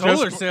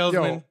 Solar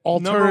salesman.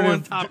 Number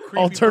one top creepy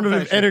Alternative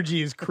profession.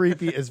 energy is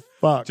creepy as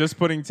fuck. Just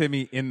putting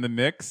Timmy in the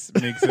mix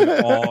makes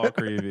it all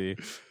creepy.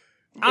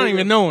 I don't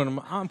even know him.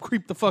 I'm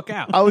creeped the fuck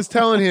out. I was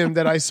telling him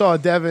that I saw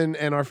Devin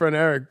and our friend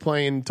Eric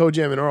playing Toe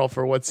Jam and Earl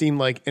for what seemed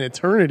like an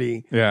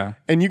eternity. Yeah.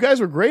 And you guys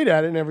were great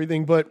at it and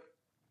everything, but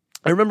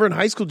I remember in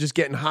high school just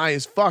getting high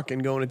as fuck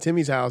and going to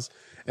Timmy's house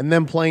and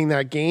then playing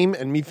that game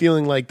and me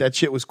feeling like that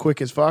shit was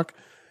quick as fuck.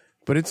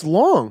 But it's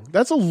long.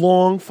 That's a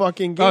long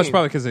fucking game. Oh, it's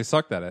probably because they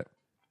sucked at it.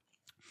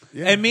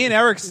 Yeah. And me and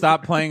Eric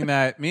stopped playing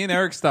that. Me and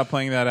Eric stopped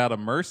playing that out of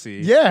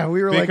mercy. Yeah,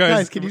 we were like, because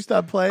guys, can you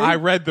stop playing? I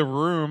read the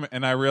room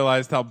and I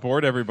realized how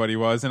bored everybody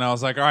was, and I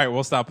was like, all right,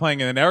 we'll stop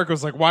playing. And then Eric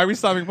was like, why are we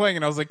stopping playing?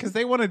 And I was like, because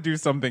they want to do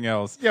something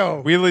else.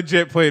 Yo. We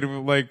legit played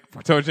like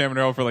Toe Jam and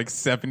Earl for like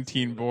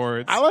 17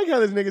 boards. I like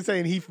how this nigga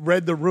saying he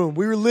read the room.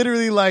 We were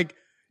literally like,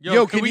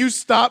 Yo, can you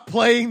stop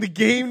playing the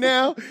game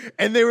now?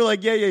 And they were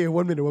like, yeah.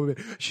 1 minute.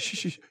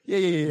 Shh.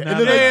 Yeah. And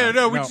they're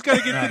like, We just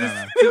gotta get to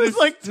this. It was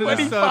like to this,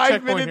 25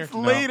 checkpoint minutes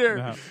here. later.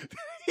 No.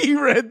 He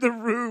read the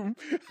room.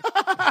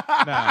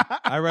 Nah,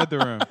 I read the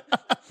room.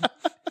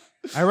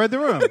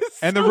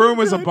 And the room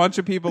was a bunch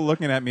of people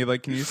looking at me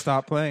like, can you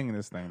stop playing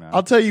this thing now?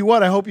 I'll tell you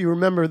what, I hope you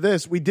remember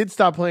this. We did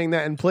stop playing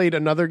that and played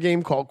another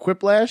game called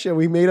Quiplash, and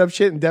we made up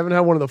shit, and Devin had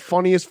one of the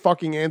funniest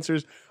fucking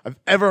answers I've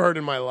ever heard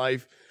in my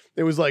life.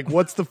 It was like,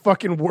 what's the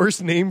fucking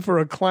worst name for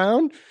a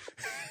clown?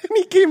 And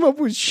he came up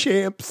with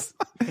Shamps.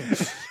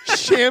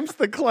 Shamps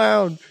the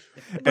clown.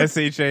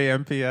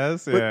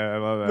 SHAMPS? Yeah, I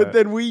love that. But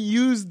then we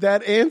used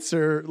that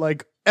answer,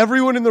 like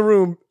everyone in the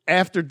room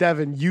after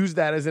Devin used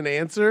that as an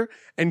answer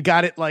and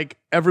got it like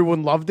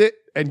everyone loved it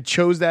and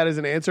chose that as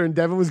an answer. And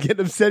Devin was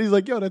getting upset. He's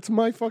like, yo, that's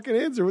my fucking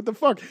answer. What the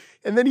fuck?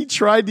 And then he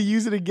tried to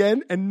use it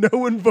again and no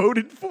one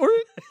voted for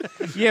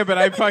it. Yeah, but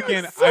I fucked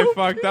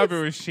up.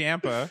 It was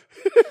Champa.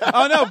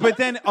 Oh no, but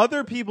then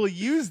other people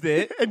used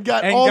it And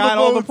got and all got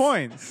the all the votes.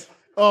 points.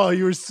 Oh,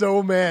 you were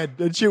so mad.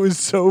 That shit was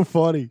so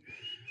funny.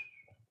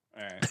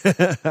 All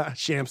right.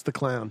 Shamps the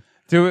clown.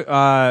 Do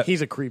it.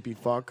 He's a creepy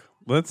fuck.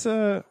 Let's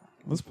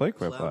play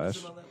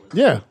Quiplash.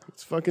 Yeah,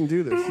 let's fucking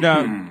do this.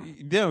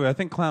 No, I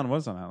think Clown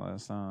was on that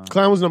list.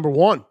 Clown was number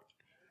 1.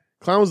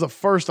 Clown was the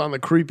first on the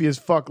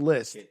creepiest fuck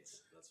list.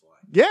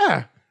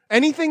 Yeah.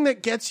 Anything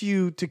that gets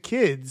you to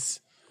kids,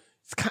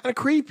 it's kind of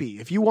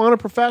creepy. If you want a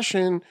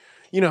profession,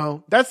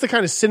 that's the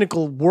kind of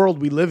cynical world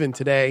we live in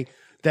today,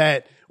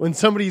 that when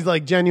somebody's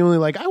like genuinely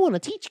like, I want to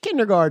teach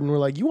kindergarten, we're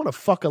like, you want to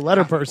fuck a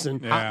letter person.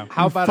 Yeah.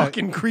 How about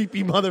fucking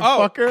creepy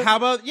motherfucker? How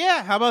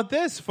about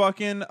this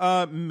fucking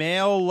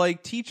male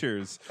like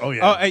teachers? Oh,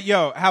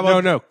 yeah. How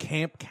about No,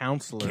 camp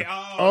counselor. that's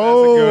a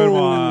good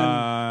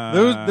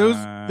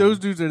one. Those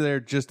dudes are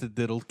there just to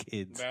diddle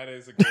kids. That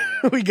is a good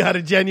one. We got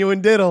a genuine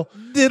diddle.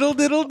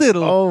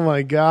 Diddle. Oh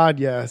my God,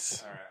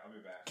 yes. All right, I'll be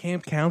back.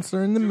 Camp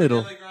counselor in the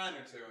middle. Daily grind or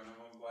two, and I'm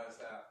gonna blast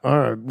out. All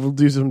right, we'll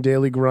do some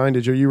daily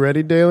grindage. Are you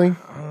ready, Daily?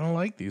 I don't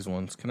like these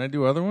ones. Can I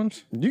do other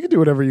ones? You can do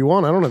whatever you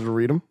want. I don't have to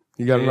read them.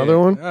 You got another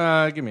one?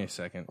 Give me a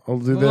second. I'll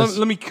do this.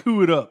 Let me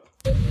cue it up.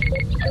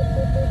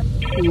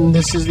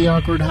 This is the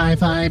awkward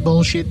hi-fi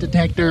bullshit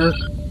detector.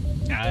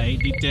 I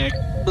detect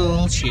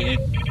bullshit.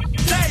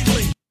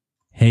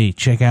 Hey,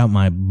 check out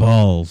my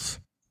balls.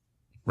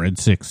 Red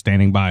 6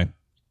 standing by.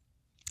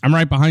 I'm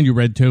right behind you,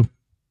 Red 2.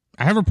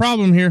 I have a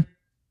problem here.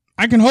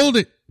 I can hold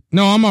it.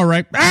 No, I'm all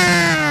right.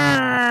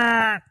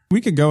 Ah!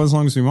 We could go as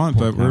long as we want,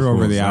 but we're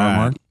over the hour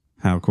mark.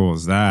 How cool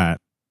is that?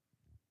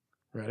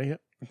 Ready?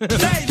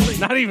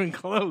 Not even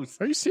close.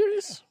 Are you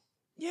serious?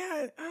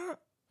 Yeah.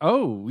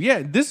 Oh,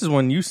 yeah. This is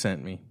one you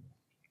sent me.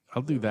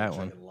 I'll do that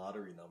one.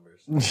 Lottery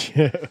numbers.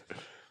 Yeah.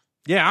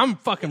 Yeah, I'm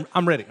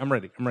ready. I'm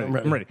ready.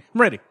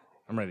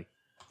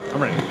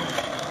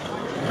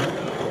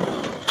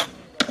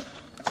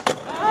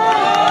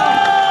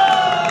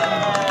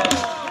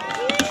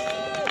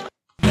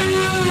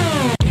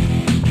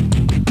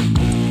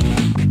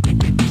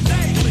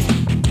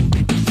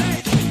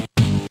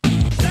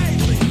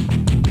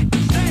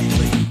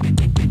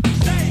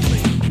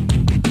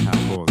 How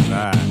cool is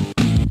that?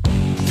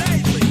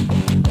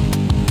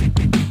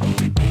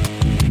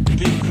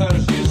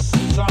 Because you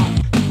suck.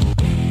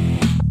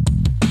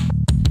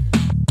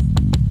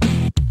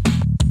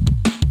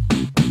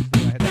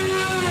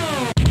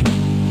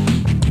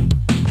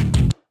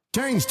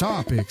 Change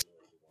topics.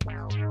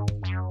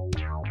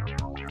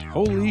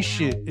 Holy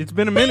shit. It's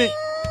been a minute.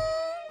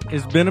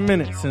 It's been a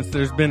minute since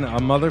there's been a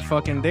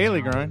motherfucking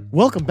daily grind.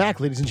 Welcome back,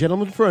 ladies and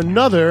gentlemen, for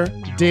another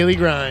daily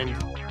grind.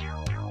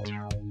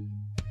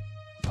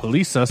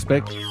 Police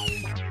suspect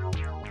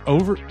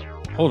over.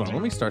 Hold on,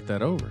 let me start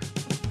that over.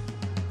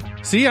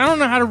 See, I don't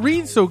know how to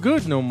read so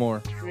good no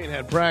more. We ain't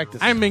had practice.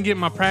 I haven't been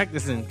getting my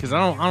practice in because I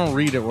don't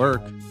read at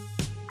work.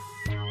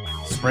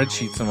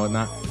 Spreadsheets and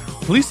whatnot.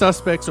 Police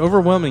suspects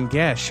overwhelming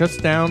gas shuts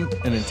down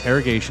an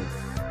interrogation.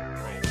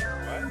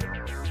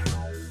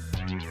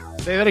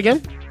 Say that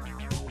again.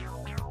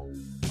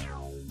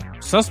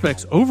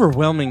 Suspects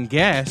overwhelming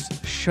gas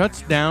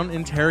shuts down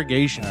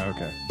interrogation.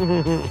 Okay.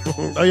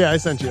 Oh yeah, I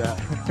sent you that.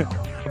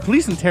 A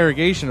police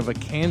interrogation of a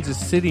Kansas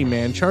City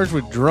man charged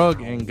with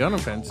drug and gun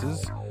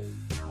offenses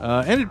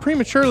ended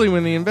prematurely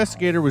when the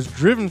investigator was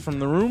driven from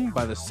the room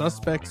by the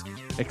suspect's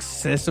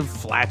excessive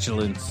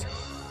flatulence.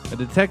 A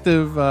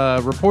detective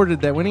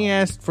reported that when he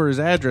asked for his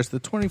address, the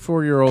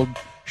 24-year-old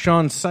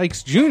Sean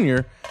Sykes Jr.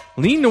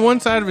 leaned to one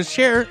side of his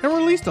chair and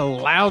released a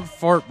loud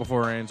fart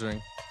before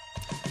answering.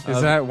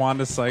 Is that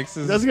Wanda Sykes?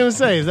 I was gonna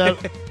say, is that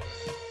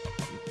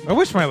I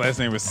wish my last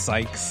name was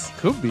Sykes.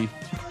 Could be.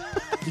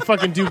 you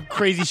fucking do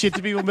crazy shit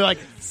to people and be like,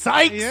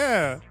 Sykes?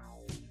 Yeah.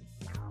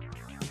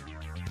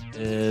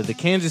 The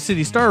Kansas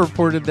City Star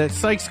reported that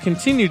Sykes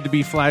continued to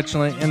be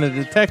flatulent and the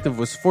detective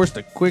was forced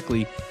to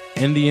quickly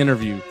end the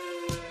interview.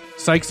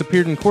 Sykes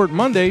appeared in court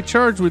Monday,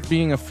 charged with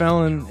being a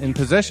felon in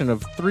possession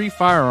of 3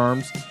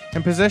 firearms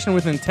and possession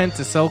with intent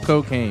to sell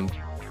cocaine.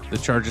 The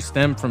charges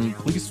stem from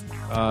police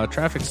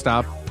traffic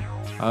stop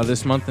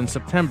this month in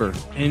September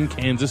in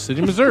Kansas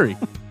City, Missouri.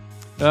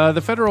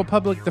 The Federal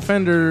Public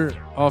Defender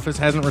Office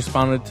hasn't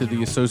responded to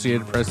the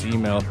Associated Press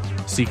email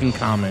seeking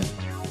comment.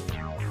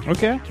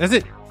 Okay. That's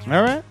it.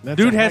 All right.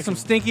 Dude had some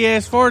stinky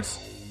ass farts,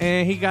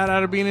 and he got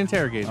out of being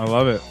interrogated. I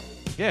love it.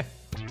 Yeah.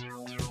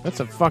 That's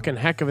a fucking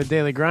heck of a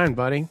daily grind,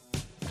 buddy.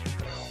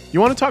 You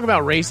want to talk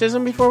about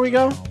racism before we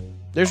go?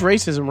 There's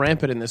racism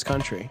rampant in this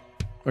country.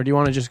 Or do you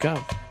want to just go?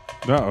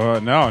 No,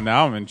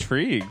 now I'm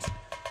intrigued.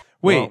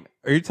 Wait, Well-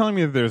 are you telling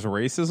me that there's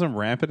racism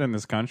rampant in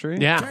this country?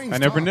 Yeah. I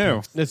never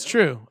knew. That's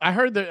true. I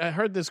heard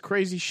this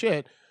crazy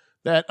shit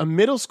that a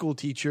middle school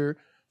teacher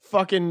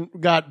fucking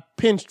got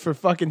pinched for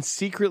fucking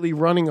secretly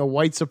running a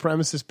white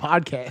supremacist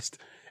podcast.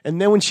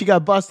 And then when she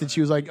got busted, she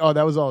was like, oh,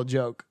 that was all a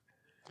joke.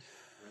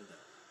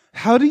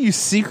 How do you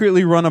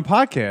secretly run a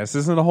podcast?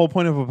 Isn't the whole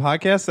point of a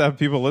podcast to have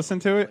people listen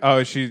to it? Oh,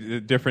 is she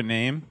a different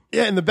name?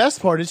 Yeah, and the best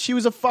part is she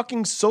was a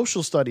fucking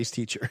social studies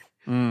teacher.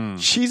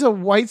 She's a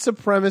white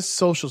supremacist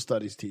social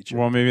studies teacher.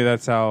 Well, maybe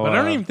that's how. But I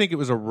don't even think it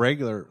was a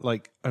regular,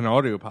 like, an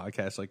audio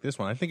podcast like this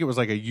one. I think it was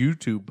like a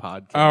YouTube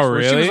podcast. Oh,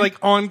 where she really? was, like,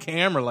 on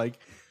camera, like...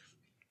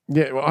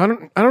 Yeah, well,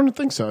 I don't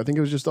think so. I think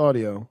it was just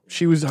audio.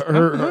 She was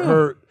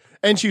her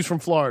and she was from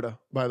Florida,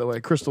 by the way,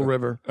 Crystal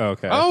River.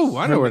 Okay. Oh,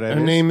 I know where that Her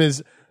is. name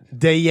is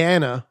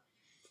Diana,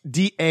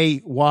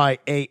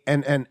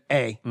 Dayana.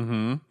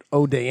 Mm-hmm.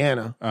 Oh,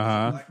 Diana.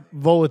 Uh-huh.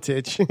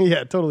 Volatich.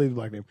 Yeah, totally the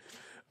black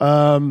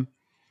name.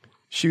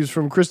 She was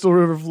from Crystal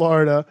River,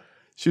 Florida.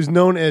 She was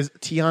known as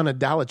Tiana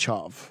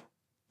Dalichov,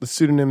 the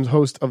pseudonym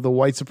host of the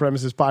white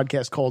supremacist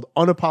podcast called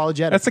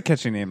Unapologetic. That's a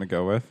catchy name to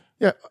go with.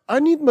 Yeah, I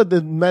need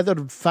the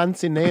better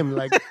fancy name,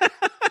 like,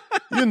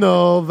 you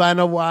know,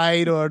 Vanna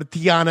White or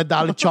Tiana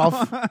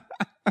Dalichov.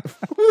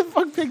 Who the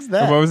fuck picks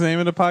that? What was the name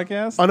of the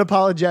podcast?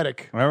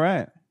 Unapologetic. All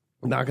right.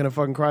 Not going to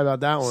fucking cry about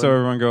that one. So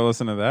everyone go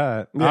listen to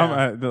that.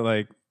 Yeah.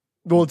 Like,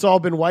 Well, it's all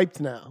been wiped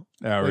now.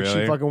 oh, Like,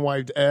 really? she fucking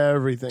wiped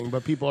everything,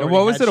 but people And already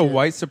what was had it? A shit.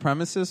 white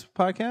supremacist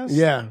podcast?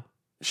 Yeah.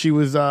 She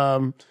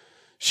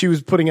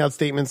was putting out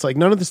statements like,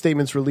 none of the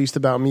statements released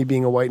about me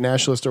being a white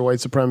nationalist or white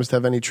supremacist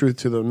have any truth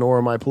to them, nor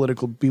are my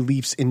political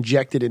beliefs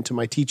injected into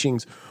my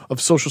teachings of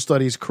social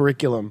studies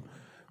curriculum.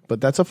 But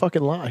that's a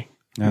fucking lie.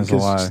 That's a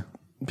Because lie.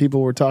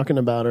 People were talking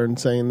about her and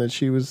saying that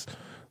she was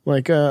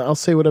like, I'll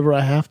say whatever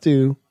I have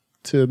to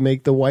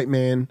make the white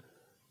man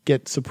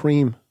get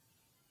supreme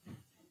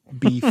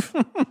beef.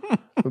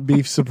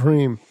 Beef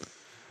supreme.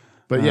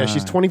 But yeah,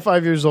 she's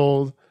 25 years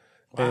old.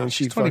 And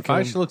she She's 25.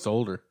 fucking... She looks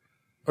older.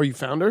 Oh, you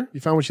found her? You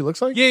found what she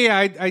looks like? Yeah,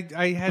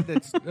 I had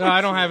that. No, I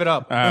don't have it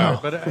up.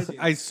 But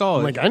I saw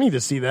I'm it. like, I need to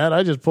see that.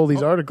 I just pull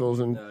these articles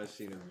and I've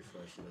seen it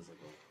before. She does look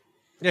old.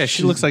 Yeah,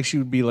 she looks like she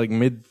would be like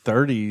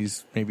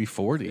mid-30s, maybe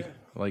 40.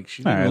 Like,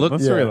 she All didn't right, look...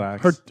 let's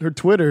relax. her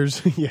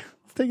Twitters. Yeah,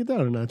 let's take it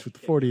down a notch with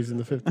the 40s and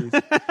the 50s.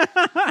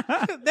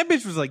 That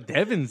bitch was like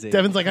Devin's age.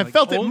 Devin's like, I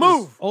felt it old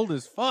move. As, old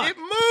as fuck. It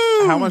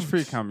moved. How much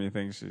pre-cum do you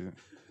think she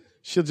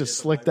She'll just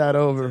slick that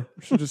over.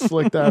 She'll just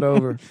slick that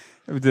over.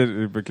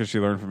 did? Because she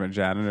learned from a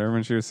janitor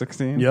when she was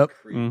 16? Yep.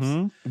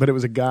 Mm-hmm. But it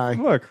was a guy.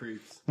 Look, what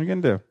you can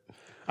do?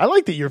 I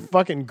like that your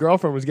fucking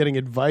girlfriend was getting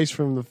advice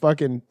from the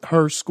fucking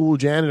her school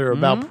janitor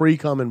about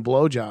pre-cum and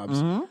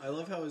blowjobs. I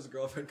love how his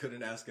girlfriend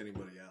couldn't ask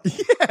anybody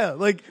else. Yeah,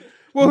 like,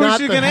 Well, who's not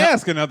she the going to hell-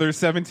 ask? Another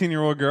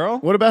 17-year-old girl?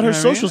 What about her You know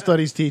what I mean? social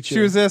studies teacher? She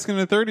was asking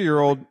a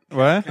 30-year-old.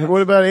 What?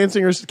 What about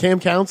answering her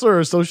camp counselor or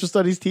a social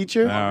studies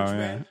teacher? Oh,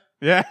 yeah.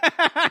 Yeah.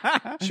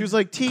 She was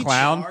like, teach.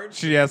 Clown?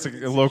 She asked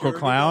a local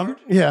clown?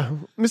 Yeah.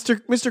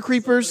 Mr.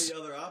 Creepers, The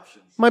other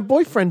options. my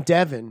boyfriend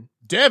Devin.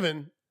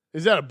 Devin?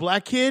 Is that a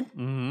black kid?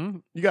 Mm-hmm.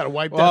 You got to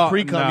wipe Well, that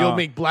pre-cum. no. You'll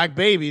make black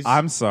babies.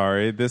 I'm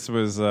sorry. This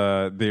was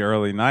the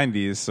early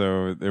 90s,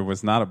 so it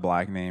was not a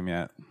black name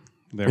yet.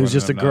 It was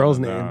just a girl's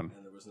name. And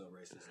there was no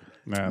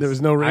racism. There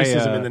was no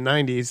racism I, in the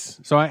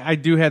 90s. So I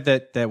do have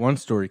that one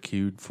story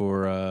queued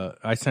for...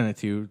 I sent it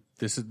to you.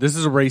 This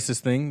is a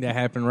racist thing that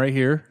happened right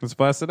here. Let's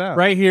blast it out.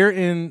 Right here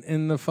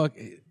in the fuck...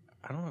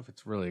 I don't know if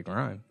it's really a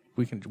grind.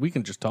 We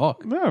can just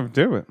talk. No,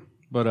 do it.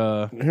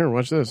 But Here,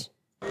 watch this.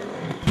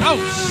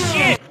 oh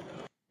shit!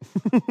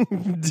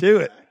 Do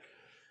it.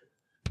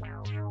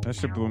 That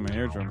shit blew my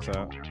eardrums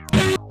out.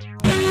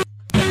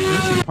 Did you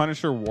see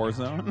Punisher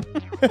Warzone?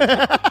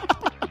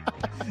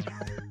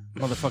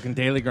 Motherfucking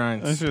daily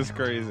grinds. That's just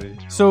crazy.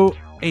 So,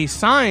 a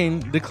sign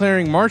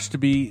declaring March to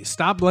be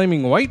Stop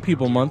Blaming White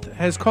People Month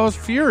has caused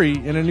fury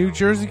in a New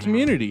Jersey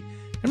community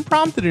and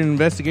prompted an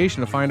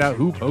investigation to find out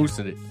who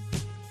posted it.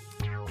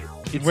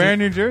 Where in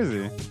New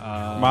Jersey?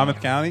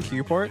 Monmouth County,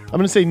 Keyport? I'm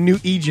going to say New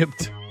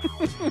Egypt.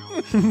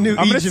 New I'm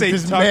gonna Egypt say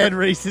is Tucker- mad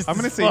racist. I'm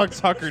going to as say fuck.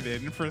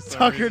 Tuckerton for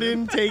some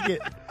reason. Tuckerton, take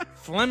it.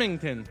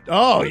 Flemington.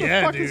 Oh, Who the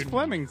yeah, fuck dude. is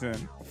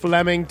Flemington?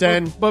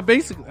 Flemington. But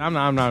basically, I'm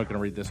not going to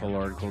read this whole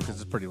article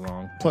because it's pretty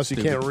long. Plus, you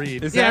Stupid. can't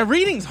read. Is Yeah, that,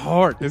 reading's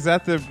hard. is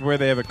that the where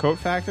they have a coat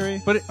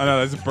factory? But it- oh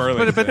no, that's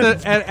Burlington.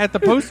 But at the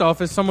post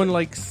office, someone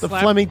like The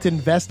slapped Flemington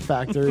Vest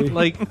Factory.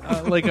 like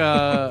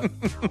a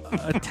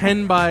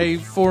 10 by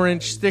 4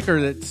 inch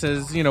sticker that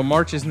says,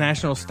 March is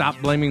National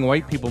Stop Blaming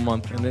White People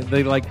Month, and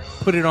they like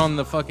put it on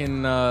the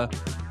fucking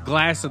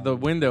glass of the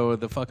window of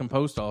the fucking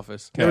post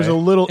office. There was a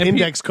little And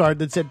index card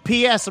that said,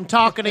 P.S. I'm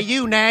talking to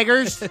you,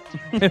 naggers.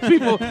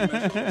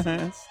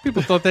 And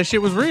people thought that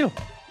shit was real.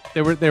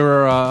 They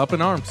were up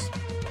in arms.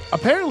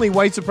 Apparently,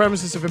 white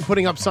supremacists have been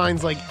putting up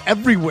signs like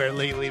everywhere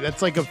lately.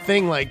 That's like a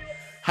thing, like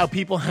how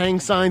people hang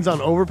signs on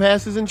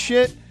overpasses and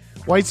shit.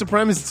 White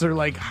supremacists are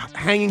like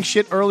hanging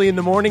shit early in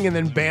the morning and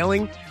then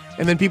bailing,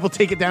 and then people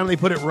take it down and they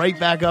put it right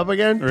back up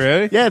again.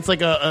 Really? Yeah, it's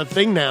like a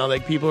thing now.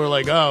 Like people are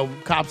like, oh,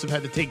 cops have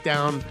had to take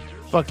down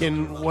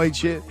fucking white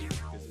shit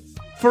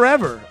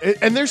forever,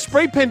 and they're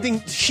spray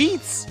painting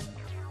sheets,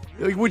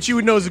 which you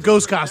would know is a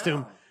ghost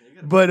costume.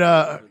 But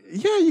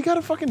yeah, you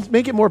gotta fucking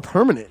make it more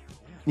permanent.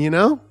 You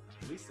know?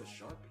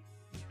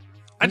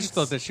 I just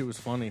thought that shit was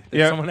funny. That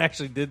Yeah. someone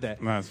actually did that.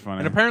 That's funny.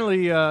 And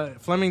apparently,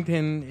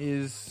 Flemington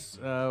is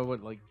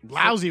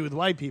Lousy with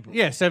white people.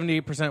 Yeah,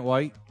 78%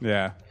 white.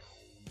 Yeah.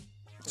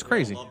 It's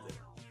crazy.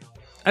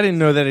 I didn't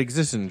know that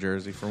existed in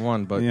Jersey, for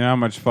one, but You know how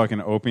much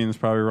fucking opium's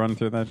probably run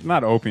through that?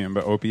 Not opium,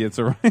 but opiates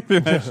are running through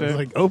that shit.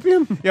 Like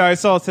opium? Yeah, I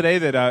saw today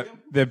that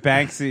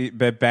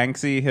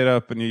Banksy hit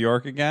up New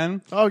York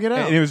again. Oh, get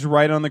out. And it was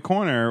right on the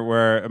corner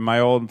where my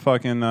old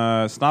fucking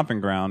stomping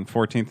ground,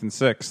 14th and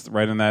 6th,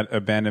 right in that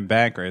abandoned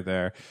bank right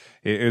there.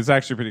 It was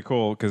actually pretty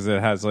cool because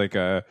it has like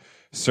a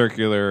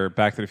circular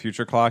Back to the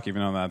Future clock,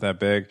 even though not that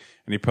big.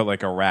 And he put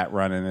like a rat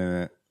running in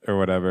it or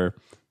whatever.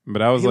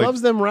 But I was He like,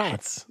 loves them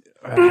rats.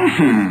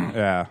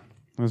 yeah,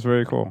 it was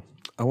very cool.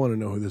 I want to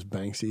know who this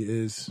Banksy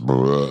is.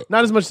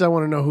 Not as much as I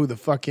want to know who the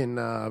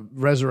fucking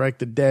resurrect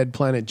the dead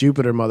planet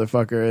Jupiter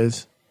motherfucker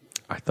is.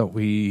 I thought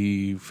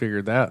we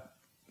figured that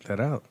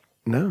out.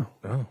 No.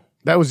 Oh.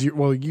 That was your,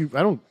 well, you,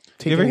 I don't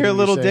take You ever hear anything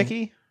Little you're saying.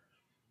 Dicky?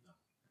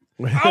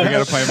 I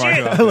gotta play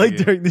Mark like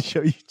during the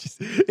show, you just,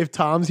 if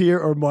Tom's here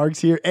or Mark's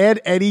here and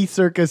Eddie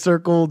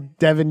Circle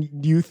Devon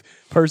youth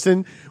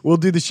person, we'll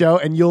do the show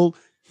and you'll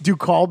do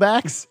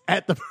callbacks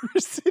at the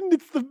person.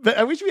 It's the best.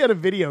 I wish we had a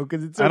video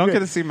because it's so I don't good. get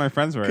to see my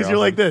friends very Because often. you're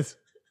like this.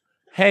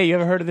 Hey, you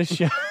ever heard of this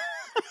show?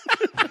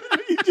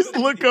 You just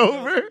look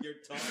over.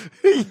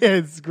 Yeah,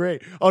 it's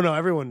great. Oh no,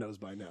 everyone knows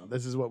by now.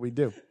 This is what we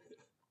do.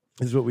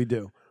 This is what we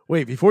do.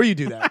 Wait, before you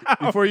do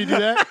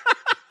that,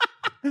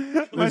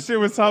 My shit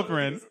was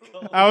hovering.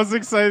 I was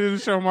excited to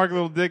show Mark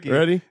Little Dicky.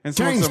 Ready? And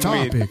smoke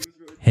some weed.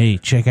 Hey,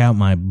 check out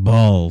my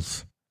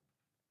balls.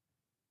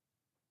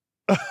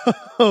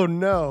 Oh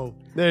no.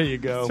 There you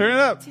go. Turn it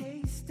up.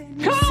 Play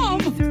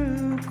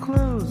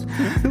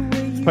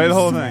the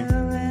whole thing.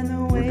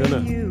 We're gonna.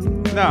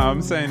 No,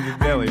 I'm saying just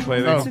daily.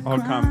 Play the whole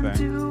calm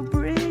thing.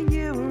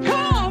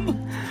 Calm!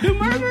 Do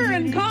murder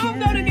and calm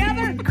go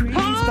together?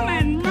 Calm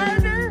and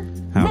murder?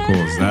 How cool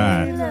is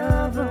that?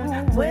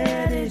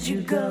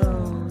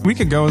 We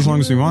could go as long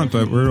as we want,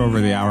 but we're over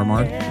the hour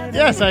mark.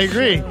 Yes, I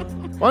agree.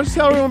 Why don't you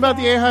tell everyone about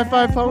the A High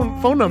Five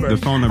phone number? The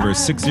phone number is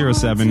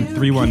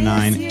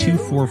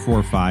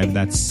 607-319-2445.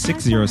 That's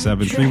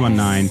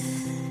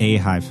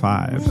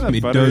 607-319-A-High-5.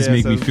 It does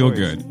make me feel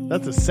good.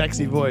 That's a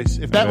sexy voice.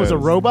 If that was a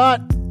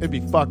robot, it'd be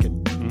fucking.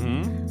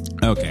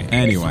 Okay,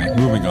 anyway,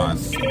 moving on.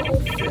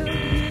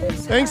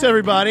 Thanks,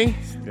 everybody.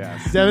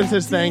 Yes. Devin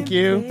says thank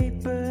you.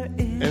 And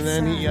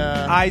then he...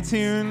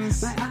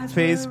 iTunes,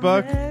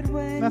 Facebook.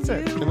 That's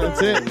it. And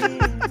that's it.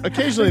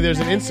 Occasionally there's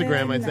an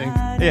Instagram, I think.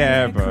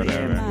 Yeah, but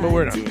whatever. But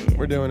we're not.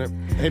 We're doing it.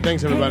 Hey,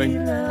 thanks, everybody.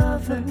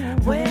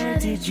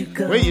 Wait,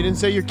 you didn't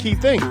say your key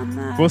thing.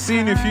 We'll see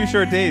you in a few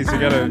short days. You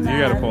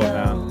gotta pull it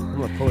down. I'm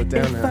going to pull it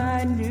down now.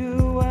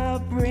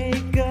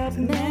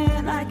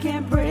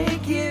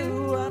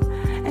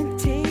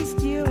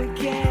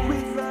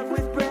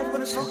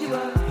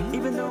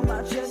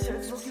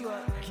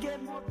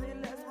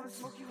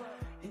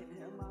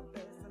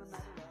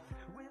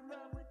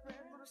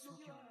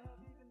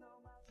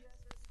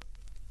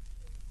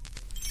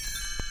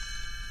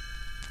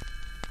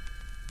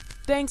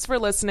 Thanks for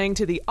listening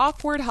to the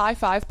Awkward High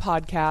Five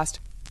podcast.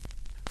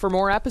 For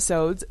more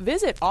episodes,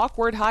 visit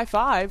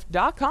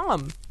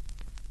awkwardhighfive.com.